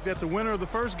tell us that the winner of the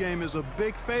first game is a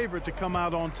big favorite to come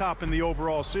out on top in the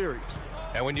overall series.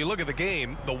 And when you look at the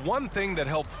game, the one thing that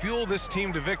helped fuel this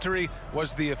team to victory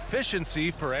was the efficiency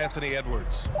for Anthony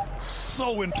Edwards.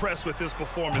 So impressed with his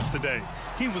performance today.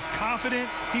 He was confident,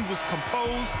 he was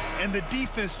composed, and the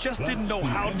defense just didn't know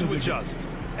how to adjust.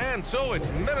 And so it's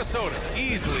Minnesota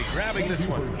easily grabbing this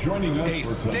one. A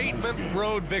statement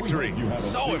road victory.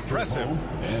 So impressive.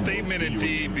 Statement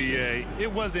indeed, BA. It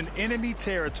was in enemy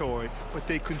territory, but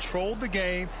they controlled the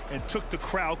game and took the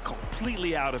crowd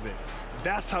completely out of it.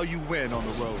 That's how you win on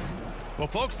the road. Well,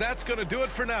 folks, that's going to do it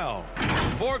for now.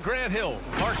 For Grant Hill,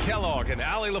 Mark Kellogg, and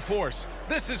Allie LaForce,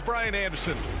 this is Brian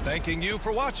Anderson thanking you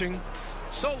for watching.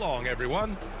 So long,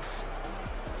 everyone.